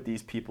 we've put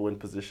these people in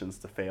positions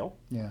to fail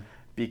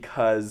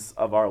because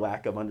of our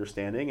lack of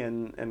understanding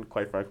and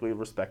quite frankly,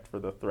 respect for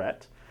the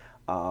threat.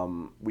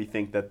 We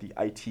think that the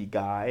IT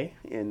guy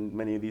in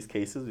many of these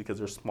cases, because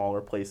they're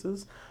smaller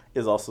places,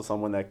 is also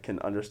someone that can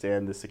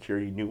understand the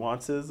security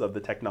nuances of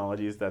the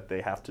technologies that they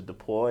have to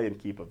deploy and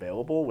keep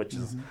available, which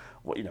is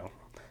what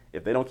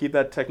if they don't keep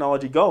that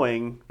technology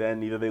going,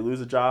 then either they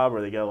lose a job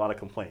or they get a lot of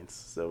complaints.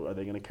 So are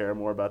they going to care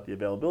more about the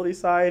availability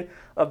side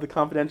of the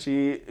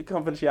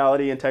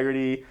confidentiality,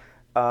 integrity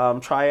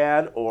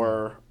triad,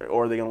 or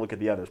are they going to look at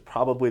the others?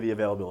 Probably the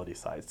availability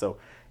side. So,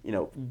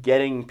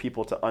 getting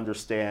people to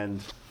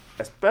understand,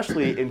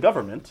 especially in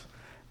government,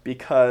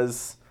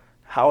 because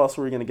how else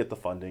are we going to get the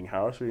funding?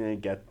 How else are we going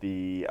to get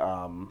the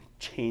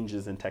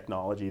changes in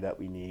technology that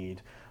we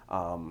need?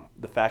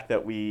 The fact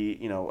that we,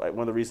 one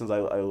of the reasons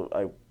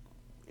I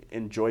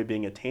enjoy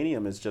being at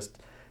Tanium is just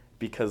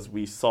because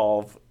we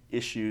solve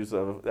issues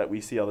that we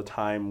see all the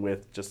time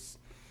with just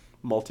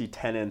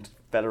multi-tenant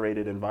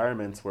federated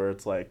environments where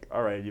it's like,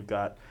 all right, you've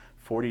got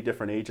 40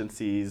 different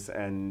agencies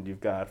and you've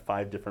got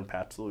 5 different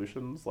patch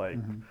solutions. Like,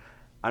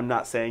 I'm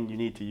not saying you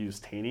need to use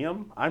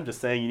Tanium. I'm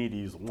just saying you need to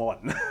use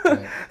one.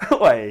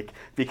 Right.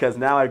 Because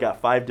now I've got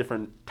 5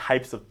 different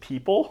types of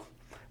people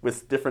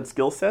with different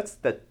skill sets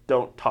that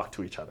don't talk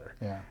to each other.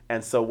 Yeah.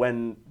 And so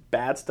when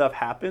bad stuff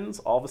happens,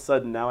 all of a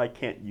sudden now I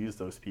can't use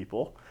those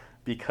people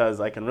because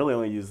I can really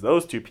only use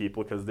those 2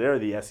 people because they're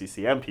the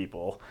SCCM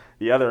people.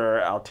 The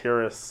other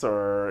Altiris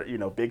or,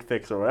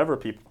 BigFix or whatever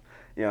people,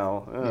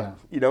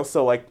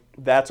 so like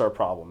that's our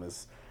problem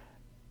is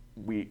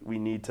we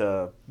need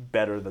to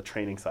better the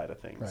training side of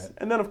things. Right.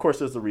 And then of course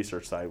there's the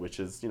research side, which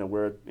is,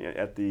 we're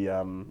at the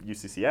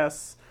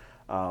UCCS,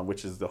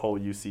 which is the whole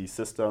UC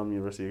system,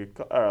 University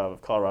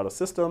of Colorado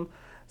system.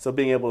 So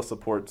being able to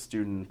support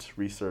student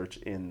research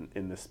in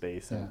this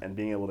space and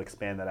being able to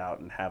expand that out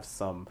and have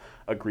some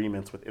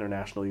agreements with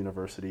international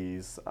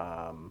universities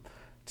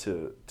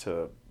to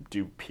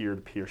do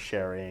peer-to-peer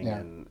sharing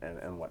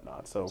and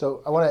whatnot.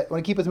 So I want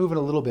to keep us moving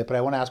a little bit, but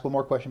I want to ask one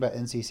more question about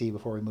NCC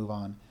before we move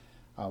on.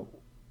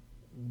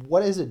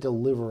 What is a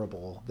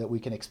deliverable that we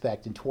can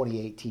expect in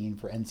 2018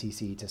 for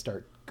NCC to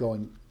start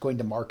going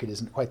to market?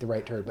 Isn't quite the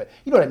right term, but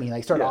you know what I mean.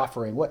 Like start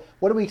offering. What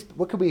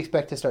could we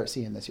expect to start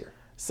seeing this year?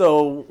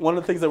 So one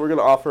of the things that we're going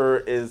to offer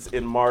is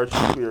in March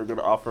we are going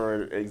to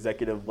offer an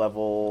executive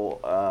level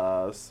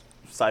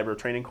cyber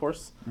training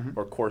course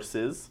or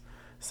courses.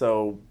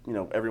 So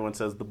everyone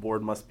says the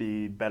board must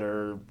be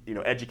better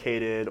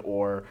educated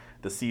or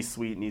the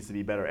C-suite needs to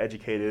be better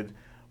educated.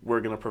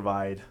 We're going to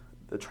provide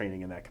the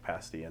training in that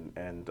capacity,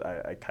 and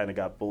I kind of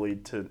got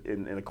bullied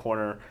in a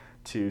corner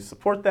to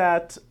support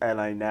that,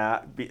 and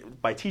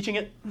by teaching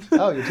it.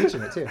 Oh, you're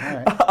teaching it too.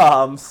 All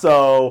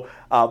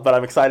right. But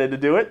I'm excited to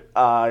do it.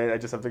 I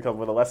just have to come up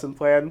with a lesson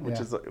plan,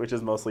 which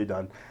is mostly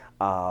done.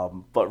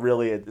 But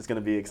really, it's going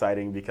to be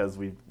exciting because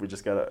we're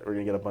going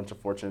to get a bunch of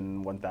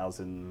Fortune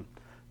 1000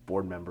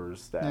 board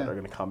members that are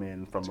going to come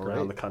in from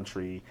around the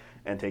country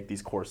and take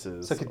these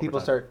courses. So, can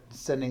people start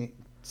sending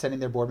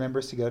their board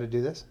members to go to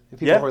do this? If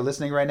people who are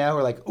listening right now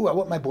are like, "Ooh, I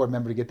want my board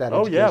member to get that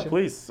education." Oh yeah,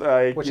 please.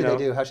 What should they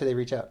do? How should they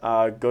reach out?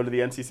 Go to the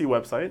NCC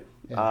website,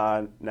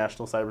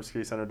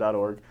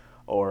 nationalcybersecuritycenter.org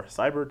or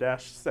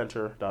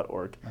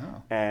cyber-center.org,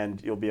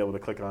 and you'll be able to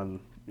click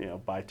on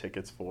buy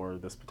tickets for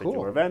this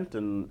particular event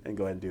and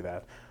go ahead and do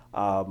that.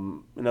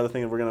 Another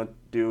thing that we're going to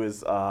do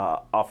is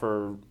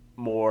offer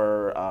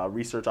more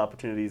research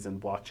opportunities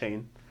in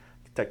blockchain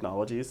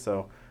technologies.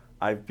 So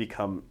I've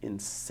become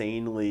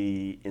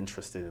insanely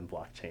interested in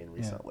blockchain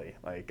recently.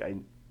 Like I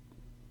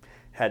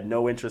had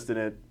no interest in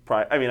it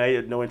I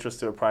had no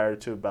interest in it prior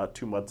to about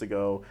 2 months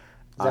ago.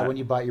 Is that when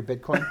you bought your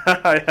Bitcoin?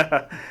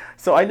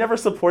 So I never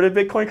supported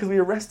Bitcoin because we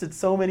arrested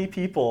so many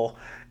people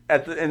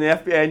in the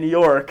FBI in New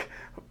York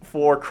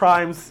for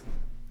crimes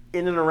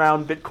in and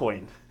around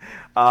Bitcoin.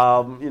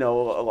 A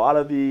lot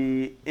of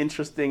the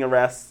interesting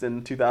arrests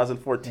in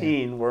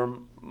 2014 were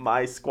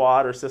my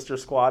squad or sister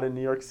squad in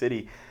New York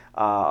City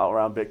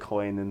around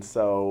Bitcoin. And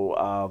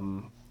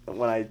so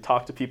when I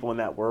talk to people in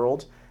that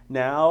world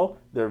now,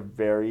 they're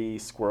very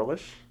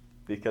squirrelish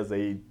because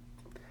they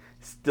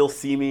still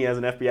see me as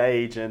an FBI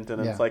agent.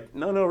 And it's like,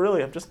 no,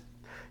 really, I'm just,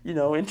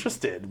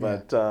 interested.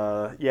 But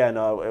we're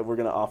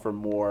going to offer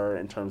more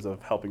in terms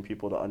of helping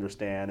people to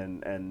understand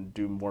and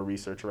do more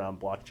research around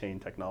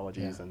blockchain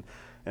technologies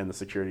and the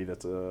security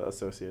that's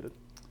associated.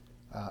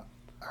 All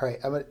right,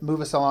 I'm going to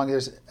move us along.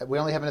 We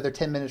only have another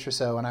 10 minutes or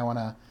so, and I want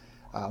to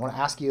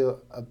ask you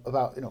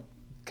about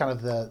kind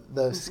of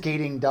the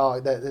skating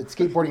dog, the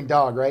skateboarding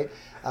dog, right?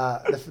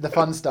 The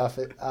fun stuff.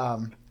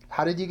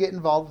 How did you get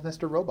involved with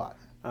Mr. Robot?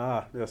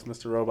 Yes,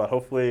 Mr. Robot.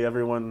 Hopefully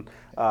everyone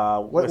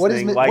what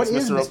is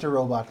Mr.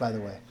 Robot, by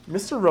the way?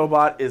 Mr.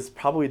 Robot is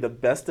probably the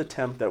best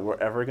attempt that we're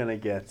ever going to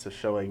get to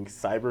showing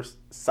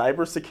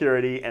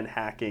cybersecurity and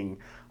hacking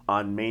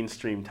on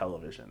mainstream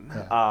television.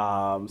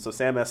 So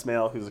Sam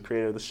Esmail, who's the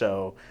creator of the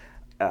show,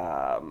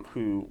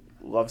 who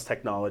loves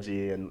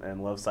technology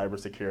and loves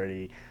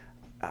cybersecurity,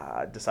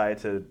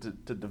 decided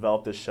to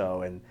develop this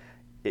show. And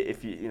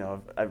if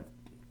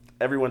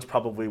everyone's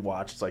probably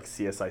watched like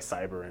CSI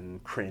Cyber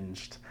and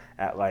cringed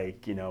at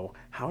like,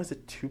 how is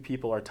it two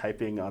people are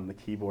typing on the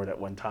keyboard at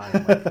one time?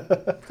 Like,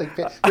 It's like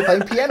they're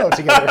playing piano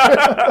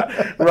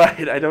together.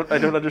 right. I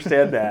don't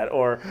understand that.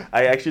 Or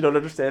I actually don't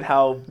understand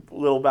how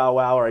Little Bow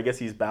Wow, or I guess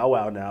he's Bow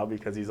Wow now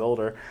because he's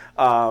older,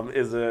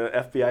 is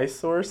a FBI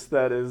source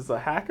that is a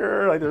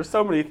hacker. Like there's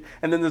so many,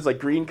 and then there's like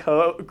green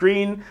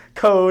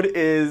code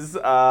is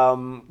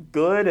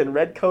good and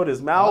red code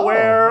is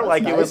malware.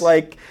 That's It was nice.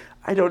 like,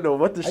 I don't know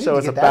what the need show to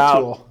is get that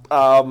about.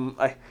 tool.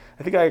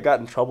 I think I got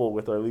in trouble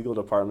with our legal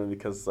department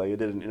because I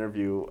did an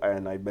interview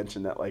and I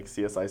mentioned that like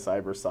CSI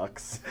Cyber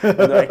sucks. And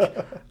they're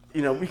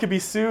like, we could be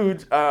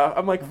sued.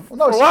 I'm like, Well,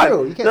 no, it's for what?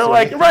 true. You can't They're sue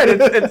like, me. right?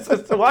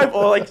 It's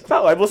libel. Like it's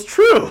not libel. It's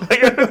true.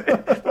 Like, if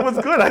it was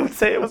good, I would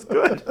say it was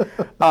good.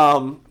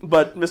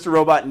 But Mr.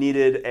 Robot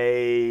needed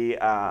a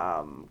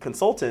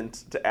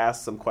consultant to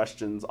ask some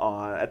questions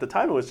on. At the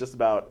time, it was just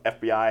about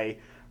FBI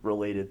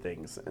related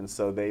things, and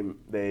so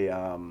they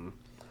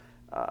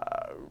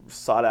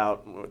sought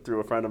out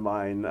through a friend of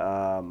mine,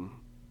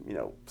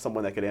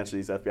 someone that could answer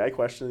these FBI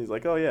questions. He's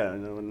like, oh yeah,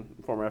 a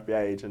former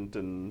FBI agent,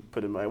 and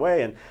put it my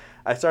way. And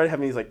I started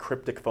having these like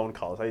cryptic phone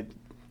calls. I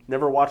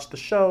never watched the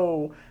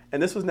show,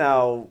 and this was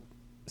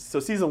so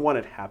season 1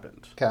 had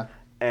happened. Okay.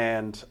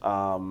 And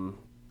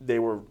they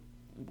were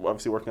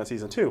obviously working on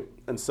season 2.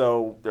 And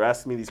so they're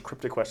asking me these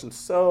cryptic questions.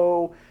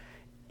 So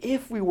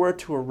if we were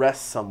to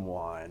arrest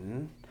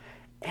someone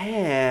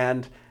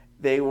and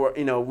they were,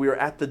 we were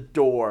at the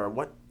door,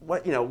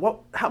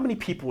 how many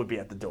people would be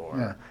at the door?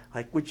 Yeah.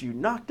 Like, would you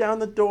knock down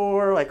the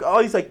door? Like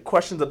all these like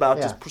questions about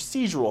Yeah. just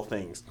procedural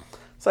things.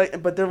 So,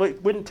 but they like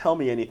wouldn't tell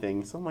me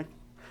anything. So I'm like,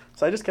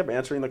 so I just kept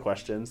answering the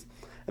questions.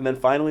 And then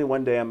finally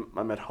one day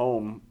I'm at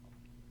home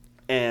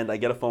and I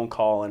get a phone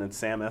call and it's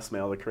Sam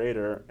Esmail, the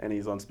creator, and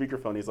he's on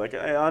speakerphone. He's like,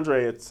 hey,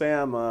 Andre, it's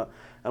Sam.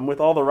 I'm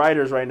with all the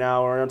writers right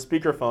now. We're on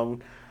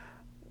speakerphone.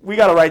 We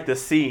got to write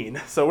this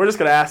scene. So we're just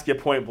going to ask you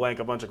point blank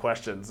a bunch of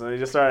questions. And he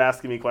just started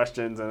asking me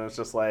questions, and it's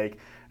just like,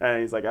 and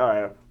he's like, all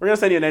right, we're going to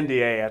send you an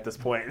NDA at this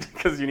point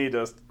because you need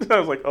to. I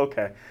was like,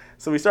 okay.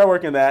 So we start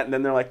working on that, and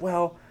then they're like,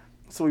 well,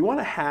 so we want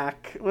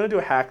to do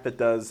a hack that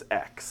does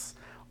X.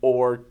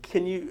 Or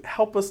can you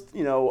help us,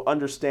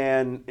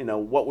 understand,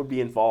 what would be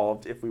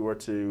involved if we were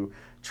to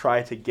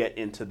try to get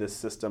into this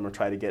system or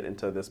try to get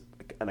into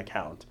an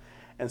account?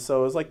 And so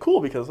it was like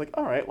cool because like,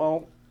 all right,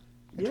 well,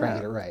 Trying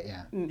to get it right,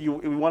 yeah.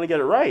 we want to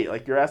get it right.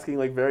 Like you're asking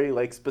like very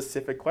like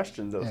specific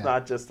questions. It's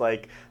not just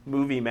like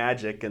movie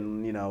magic,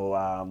 and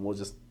we'll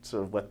just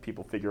sort of let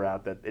people figure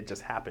out that it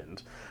just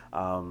happened.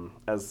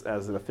 As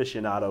an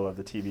aficionado of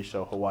the TV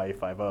show Hawaii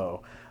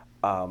Five-0,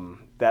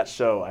 that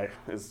show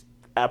is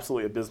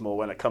absolutely abysmal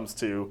when it comes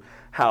to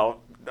how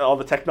all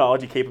the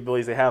technology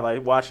capabilities they have. I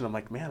watch and I'm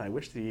like, man, I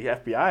wish the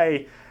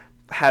FBI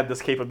had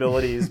this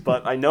capabilities,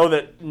 but I know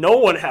that no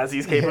one has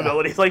these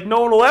capabilities. Like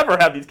no one will ever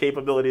have these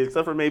capabilities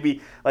except for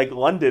maybe like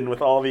London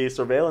with all the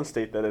surveillance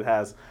state that it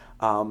has.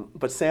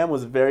 But Sam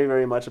was very,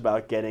 very much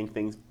about getting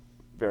things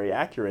very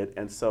accurate,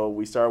 and so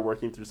we started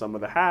working through some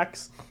of the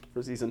hacks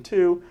for season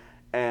 2.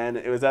 And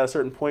it was at a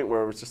certain point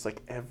where it was just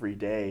like every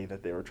day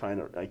that they were trying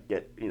to like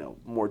get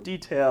more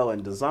detail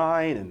and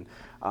design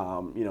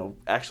and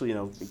actually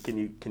can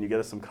you get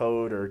us some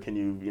code, or can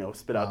you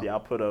spit out the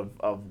output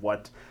of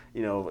what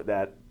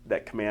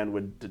that command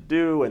would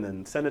do, and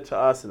then send it to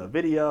us in a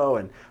video,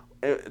 and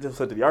it was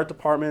sent to the art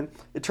department.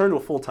 It turned to a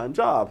full-time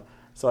job.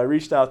 So I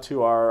reached out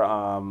to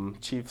our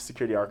chief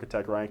security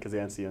architect, Ryan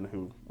Kazansian,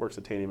 who works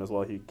at Tanium as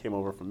well. He came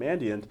over from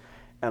Mandiant,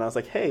 and I was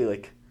like, hey,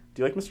 like,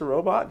 do you like Mr.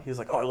 Robot? He was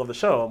like, oh, I love the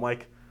show. I'm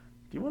like,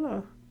 do you want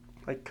to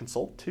like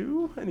consult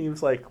too? And he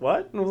was like,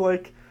 what? And I was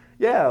like,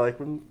 yeah, like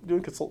I'm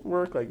doing consultant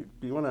work. Like,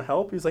 do you want to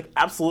help? He's like,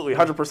 absolutely,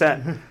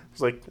 100%. I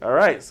was like, all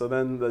right. So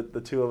then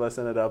the two of us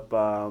ended up,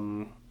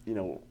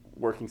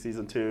 working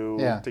season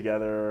 2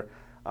 together,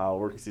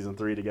 working season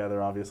 3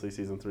 together. Obviously,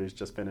 season 3 is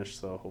just finished,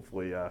 so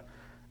hopefully I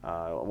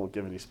won't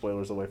give any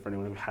spoilers away for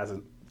anyone who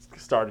hasn't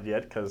started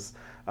yet, because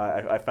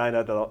I find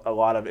out that a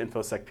lot of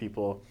InfoSec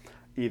people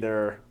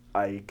either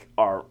like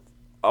are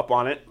up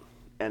on it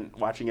and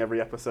watching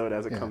every episode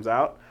as it comes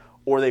out,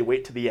 or they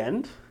wait to the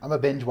end. I'm a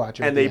binge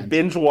watcher. And they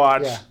binge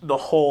watch the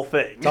whole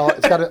thing.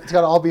 It's got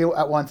to all be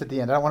at once at the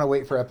end. I don't want to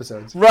wait for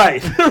episodes.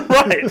 Right,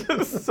 right.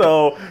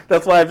 So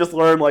that's why I've just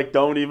learned, like,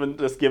 don't even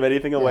just give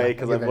anything away,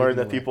 because I've learned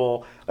that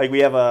people, like, we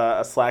have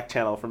a Slack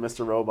channel for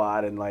Mr.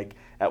 Robot, and, like,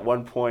 at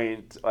one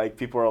point, like,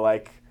 people are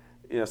like,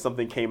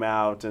 something came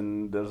out,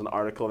 and there's an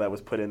article that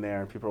was put in there,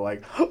 and people are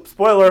like, oh,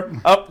 spoiler,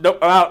 oh, nope,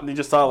 I'm out. And you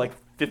just saw, like,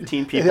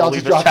 15 people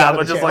leave the chat,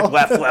 but just like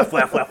left.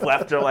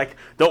 They're like,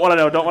 don't want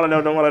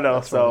to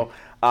know. So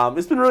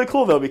it's been really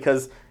cool though,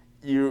 because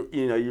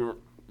the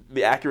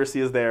accuracy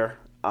is there.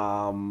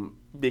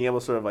 Being able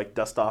to sort of like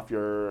dust off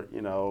your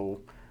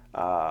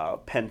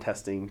pen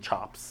testing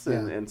chops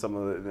and some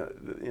of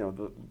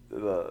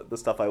the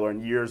stuff I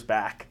learned years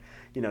back.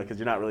 Because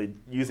you're not really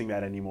using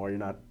that anymore. You're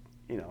not.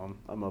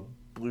 I'm a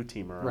blue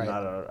teamer. Right.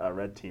 I'm not a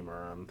red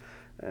teamer.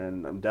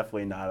 And I'm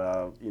definitely not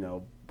a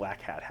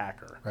black hat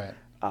hacker. Right.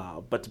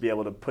 But to be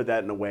able to put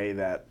that in a way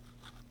that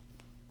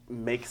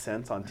make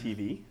sense on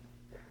TV,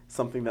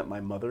 something that my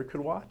mother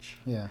could watch.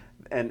 Yeah.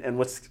 And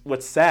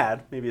what's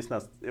sad, maybe it's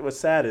not, what's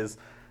sad is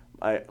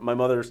my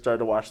mother started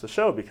to watch the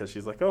show because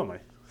she's like, oh, my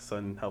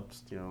son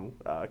helps,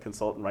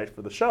 consult and write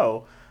for the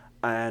show.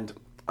 And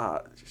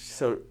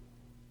so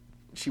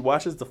she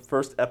watches the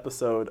first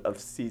episode of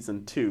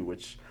season 2,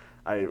 which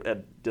I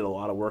did a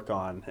lot of work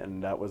on,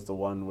 and that was the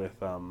one with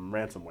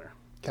ransomware.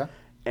 Okay.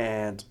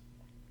 And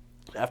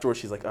afterwards,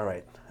 she's like, all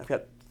right, I've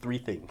got 3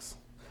 things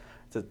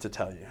to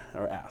tell you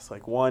or ask.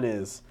 Like, one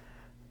is,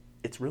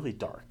 it's really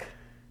dark.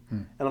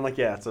 And I'm like,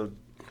 yeah, it's a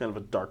kind of a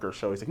darker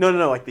show. He's like,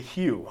 no, like the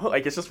hue.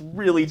 Like, it's just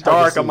really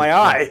dark on my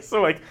eyes.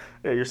 So like,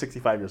 yeah, you're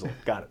 65 years old.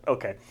 Got it.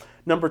 Okay.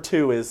 Number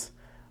 2 is,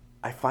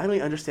 I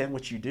finally understand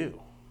what you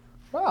do.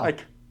 Wow.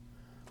 Like,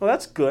 well,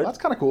 that's good. That's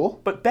kind of cool.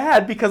 But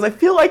bad, because I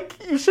feel like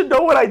you should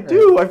know what I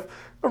do. I've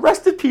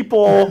arrested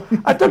people.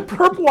 I've done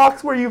perp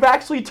walks where you've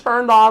actually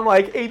turned on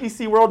like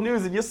ABC World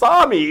News and you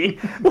saw me.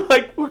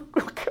 like,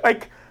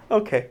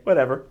 okay,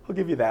 whatever. I'll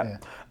give you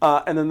that.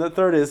 Yeah. And then the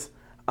third is,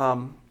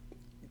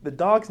 the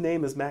dog's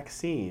name is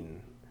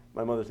Maxine.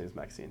 My mother's name is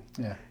Maxine.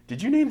 Yeah.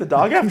 Did you name the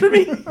dog after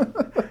me?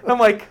 I'm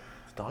like,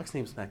 the dog's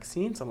name's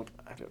Maxine. So I'm like,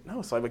 I don't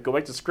know. So I would go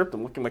back to script.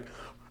 I'm looking like,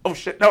 oh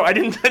shit, no, I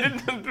didn't.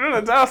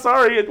 Oh,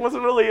 sorry, it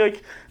wasn't really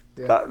like.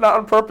 Yeah. Not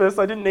on purpose.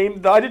 I didn't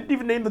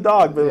even name the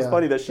dog, but it was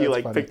funny that she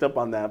picked up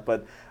on that.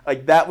 But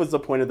like that was the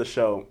point of the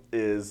show,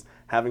 is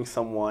having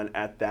someone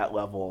at that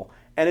level.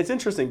 And it's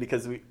interesting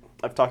because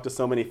I've talked to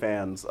so many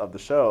fans of the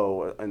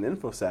show in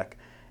InfoSec,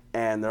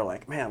 and they're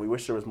like, man, we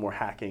wish there was more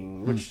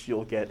hacking, which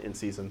you'll get in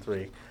season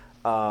 3.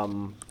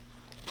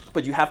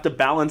 But you have to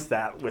balance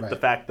that with the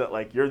fact that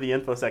like you're the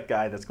InfoSec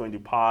guy that's going to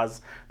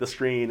pause the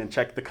screen and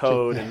check the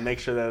code and make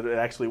sure that it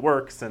actually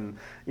works. And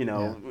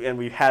and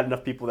we've had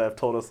enough people that have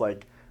told us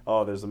like,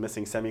 oh, there's a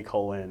missing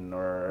semicolon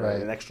or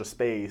an extra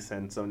space,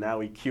 and so now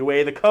we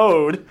QA the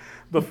code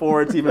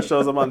before it even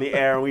shows up on the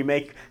air, and we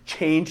make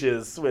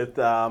changes with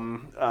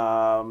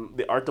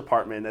the art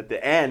department at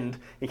the end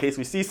in case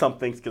we see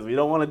something, because we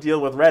don't want to deal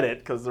with Reddit,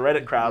 because the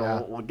Reddit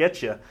crowd will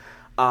get you.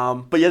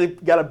 But you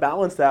got to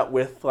balance that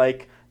with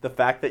like the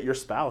fact that your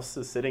spouse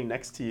is sitting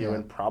next to you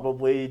and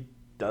probably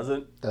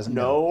doesn't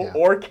know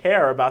or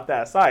care about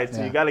that side,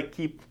 so you got to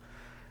keep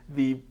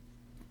the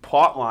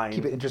plot line.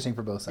 Keep it interesting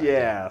for both sides.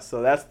 Yeah,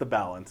 so that's the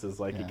balance. Is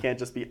like you can't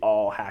just be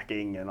all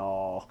hacking and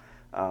all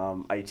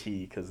IT,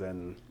 because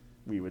then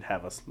we would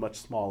have a much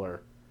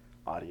smaller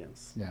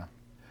audience. Yeah.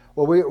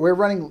 Well, we're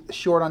running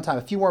short on time.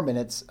 A few more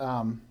minutes.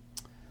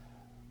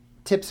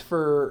 Tips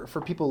for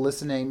people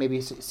listening, maybe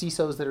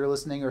CISOs that are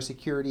listening or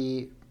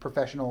security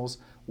professionals.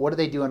 What are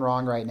they doing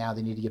wrong right now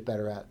they need to get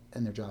better at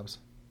in their jobs?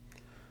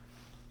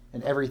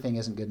 And everything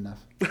isn't good enough.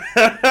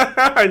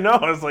 I know.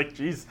 I was like,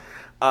 geez.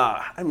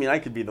 I mean, I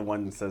could be the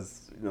one that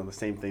says, the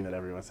same thing that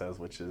everyone says,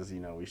 which is,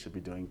 we should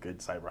be doing good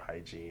cyber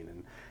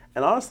hygiene.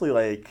 And honestly,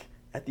 like,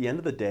 at the end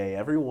of the day,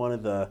 every one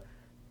of the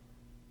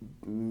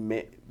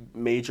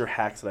major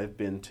hacks that I've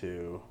been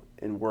to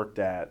and worked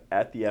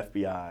at the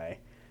FBI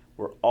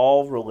were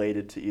all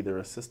related to either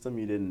a system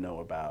you didn't know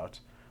about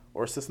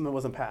or a system that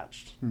wasn't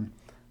patched.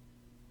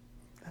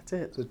 That's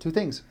it. So 2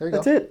 things. There you go.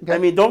 That's it. Okay. I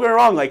mean, don't get me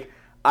wrong. Like,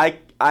 I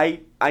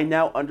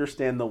now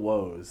understand the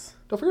woes.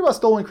 Don't forget about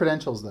stolen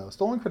credentials, though.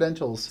 Stolen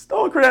credentials.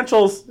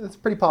 It's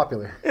pretty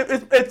popular.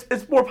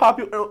 It's more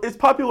popular. It's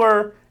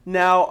popular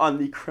now on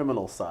the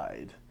criminal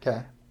side.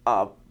 Okay.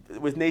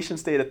 With Nation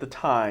State at the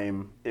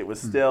time, it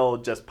was still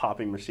just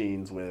popping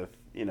machines with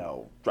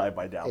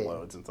drive-by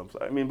downloads and some.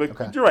 I mean,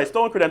 but you're right.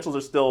 Stolen credentials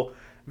are still.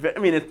 I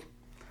mean,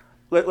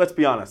 let's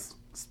be honest.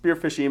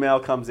 Spearfish email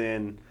comes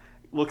in.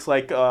 Looks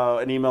like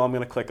an email I'm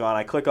going to click on.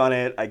 I click on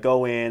it. I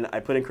go in. I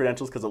put in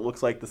credentials because it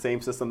looks like the same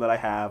system that I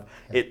have.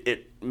 Okay.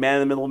 It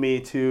man-in-the-middle me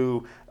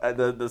to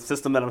the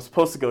system that I'm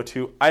supposed to go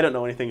to. I don't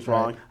know anything's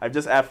wrong. I've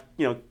just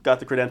got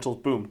the credentials.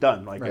 Boom,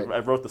 done. Like I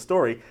wrote the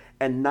story.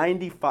 And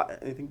 95.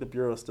 I think the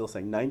Bureau is still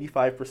saying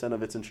 95%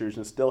 of its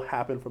intrusions still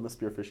happen from a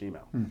Spearfish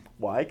email.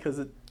 Why? Because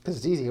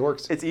it's easy. It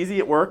works. It's easy.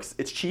 It works.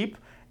 It's cheap,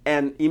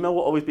 and email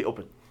will always be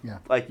open. Yeah.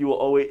 Like you will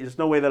always. There's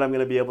no way that I'm going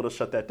to be able to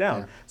shut that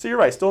down. Yeah. So you're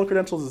right. Stolen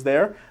credentials is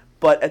there.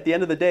 But at the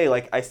end of the day,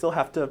 like I still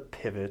have to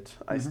pivot.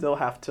 I still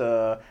have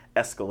to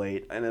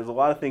escalate, and there's a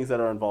lot of things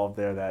that are involved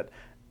there that,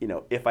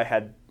 if I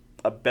had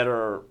a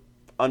better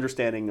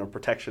understanding or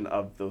protection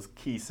of those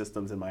key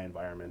systems in my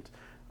environment,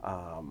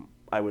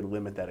 I would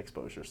limit that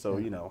exposure. So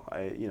at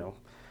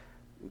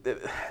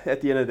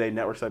the end of the day,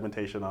 network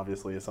segmentation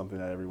obviously is something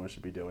that everyone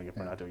should be doing. If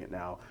we're not doing it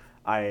now,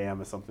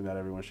 IAM is something that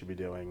everyone should be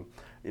doing.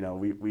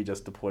 We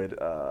just deployed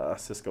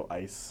Cisco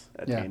ICE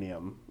at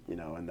Tanium,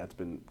 and that's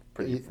been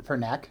pretty for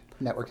NAC,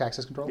 network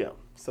access control. Yeah,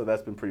 so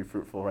that's been pretty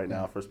fruitful right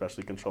now for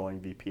especially controlling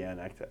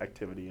VPN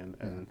activity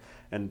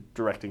and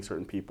directing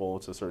certain people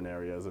to certain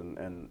areas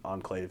and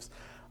enclaves.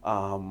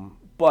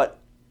 But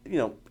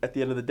at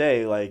the end of the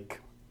day, like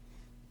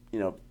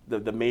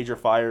the major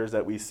fires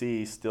that we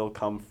see still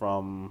come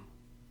from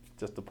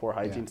just the poor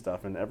hygiene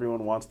stuff, and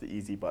everyone wants the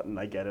easy button.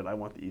 I get it. I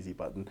want the easy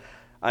button.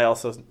 I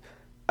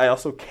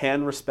also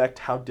can respect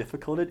how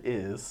difficult it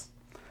is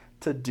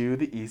to do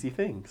the easy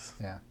things.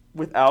 Yeah.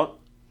 without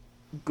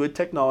good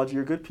technology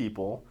or good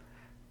people,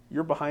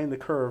 you're behind the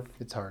curve.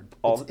 It's hard.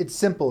 All- It's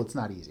simple. It's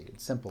not easy.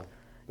 It's simple.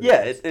 but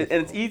Yeah, it's and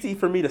it's easy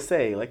for me to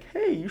say, like,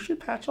 hey, you should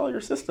patch all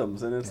your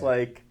systems. And it's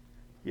like,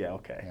 yeah,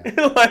 okay.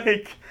 Yeah.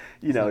 Like,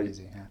 you know. not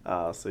easy,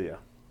 yeah. So, yeah.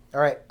 All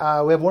right.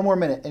 We have one more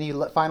minute. Any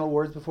final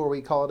words before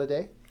we call it a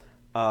day?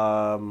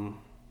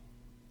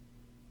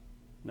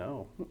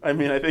 No. I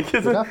mean, I think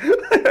it's enough?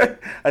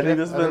 I think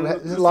this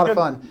This is a lot of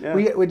fun. Yeah.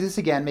 We do this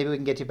again. Maybe we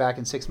can get you back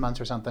in 6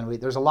 months or something.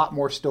 There's a lot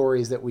more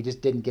stories that we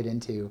just didn't get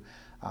into,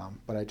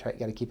 but I got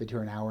to keep it to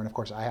an hour. And of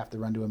course, I have to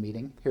run to a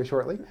meeting here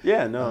shortly.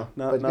 Yeah, not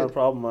a good.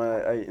 problem.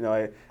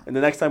 And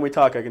the next time we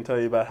talk, I can tell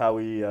you about how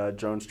we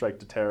drone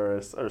striked a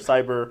terrorist or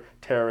cyber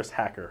terrorist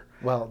hacker.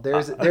 Well,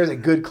 there's a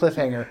good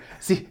cliffhanger.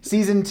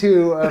 Season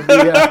 2 of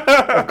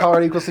the of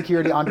Colorado Equal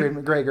Security. Andre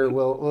McGregor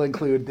will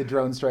include the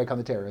drone strike on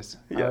the terrorists.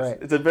 Yes, All right.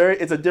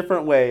 it's a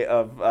different way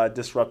of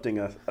disrupting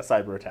a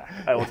cyber attack.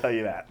 I will tell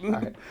you that. All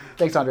right.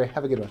 Thanks, Andre.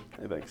 Have a good one.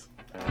 Hey, thanks.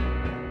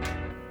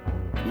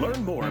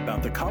 Learn more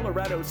about the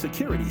Colorado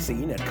security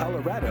scene at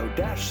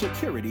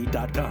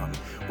colorado-security.com,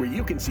 where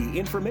you can see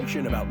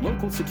information about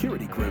local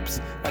security groups,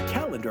 a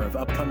calendar of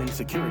upcoming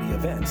security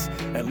events,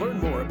 and learn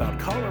more about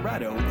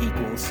Colorado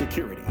Equals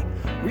Security.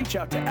 Reach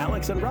out to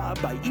Alex and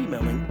Rob by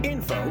emailing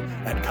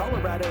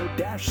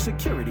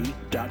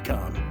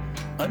info@colorado-security.com.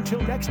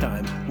 Until next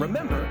time,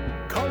 remember,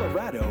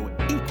 Colorado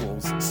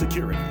equals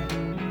security.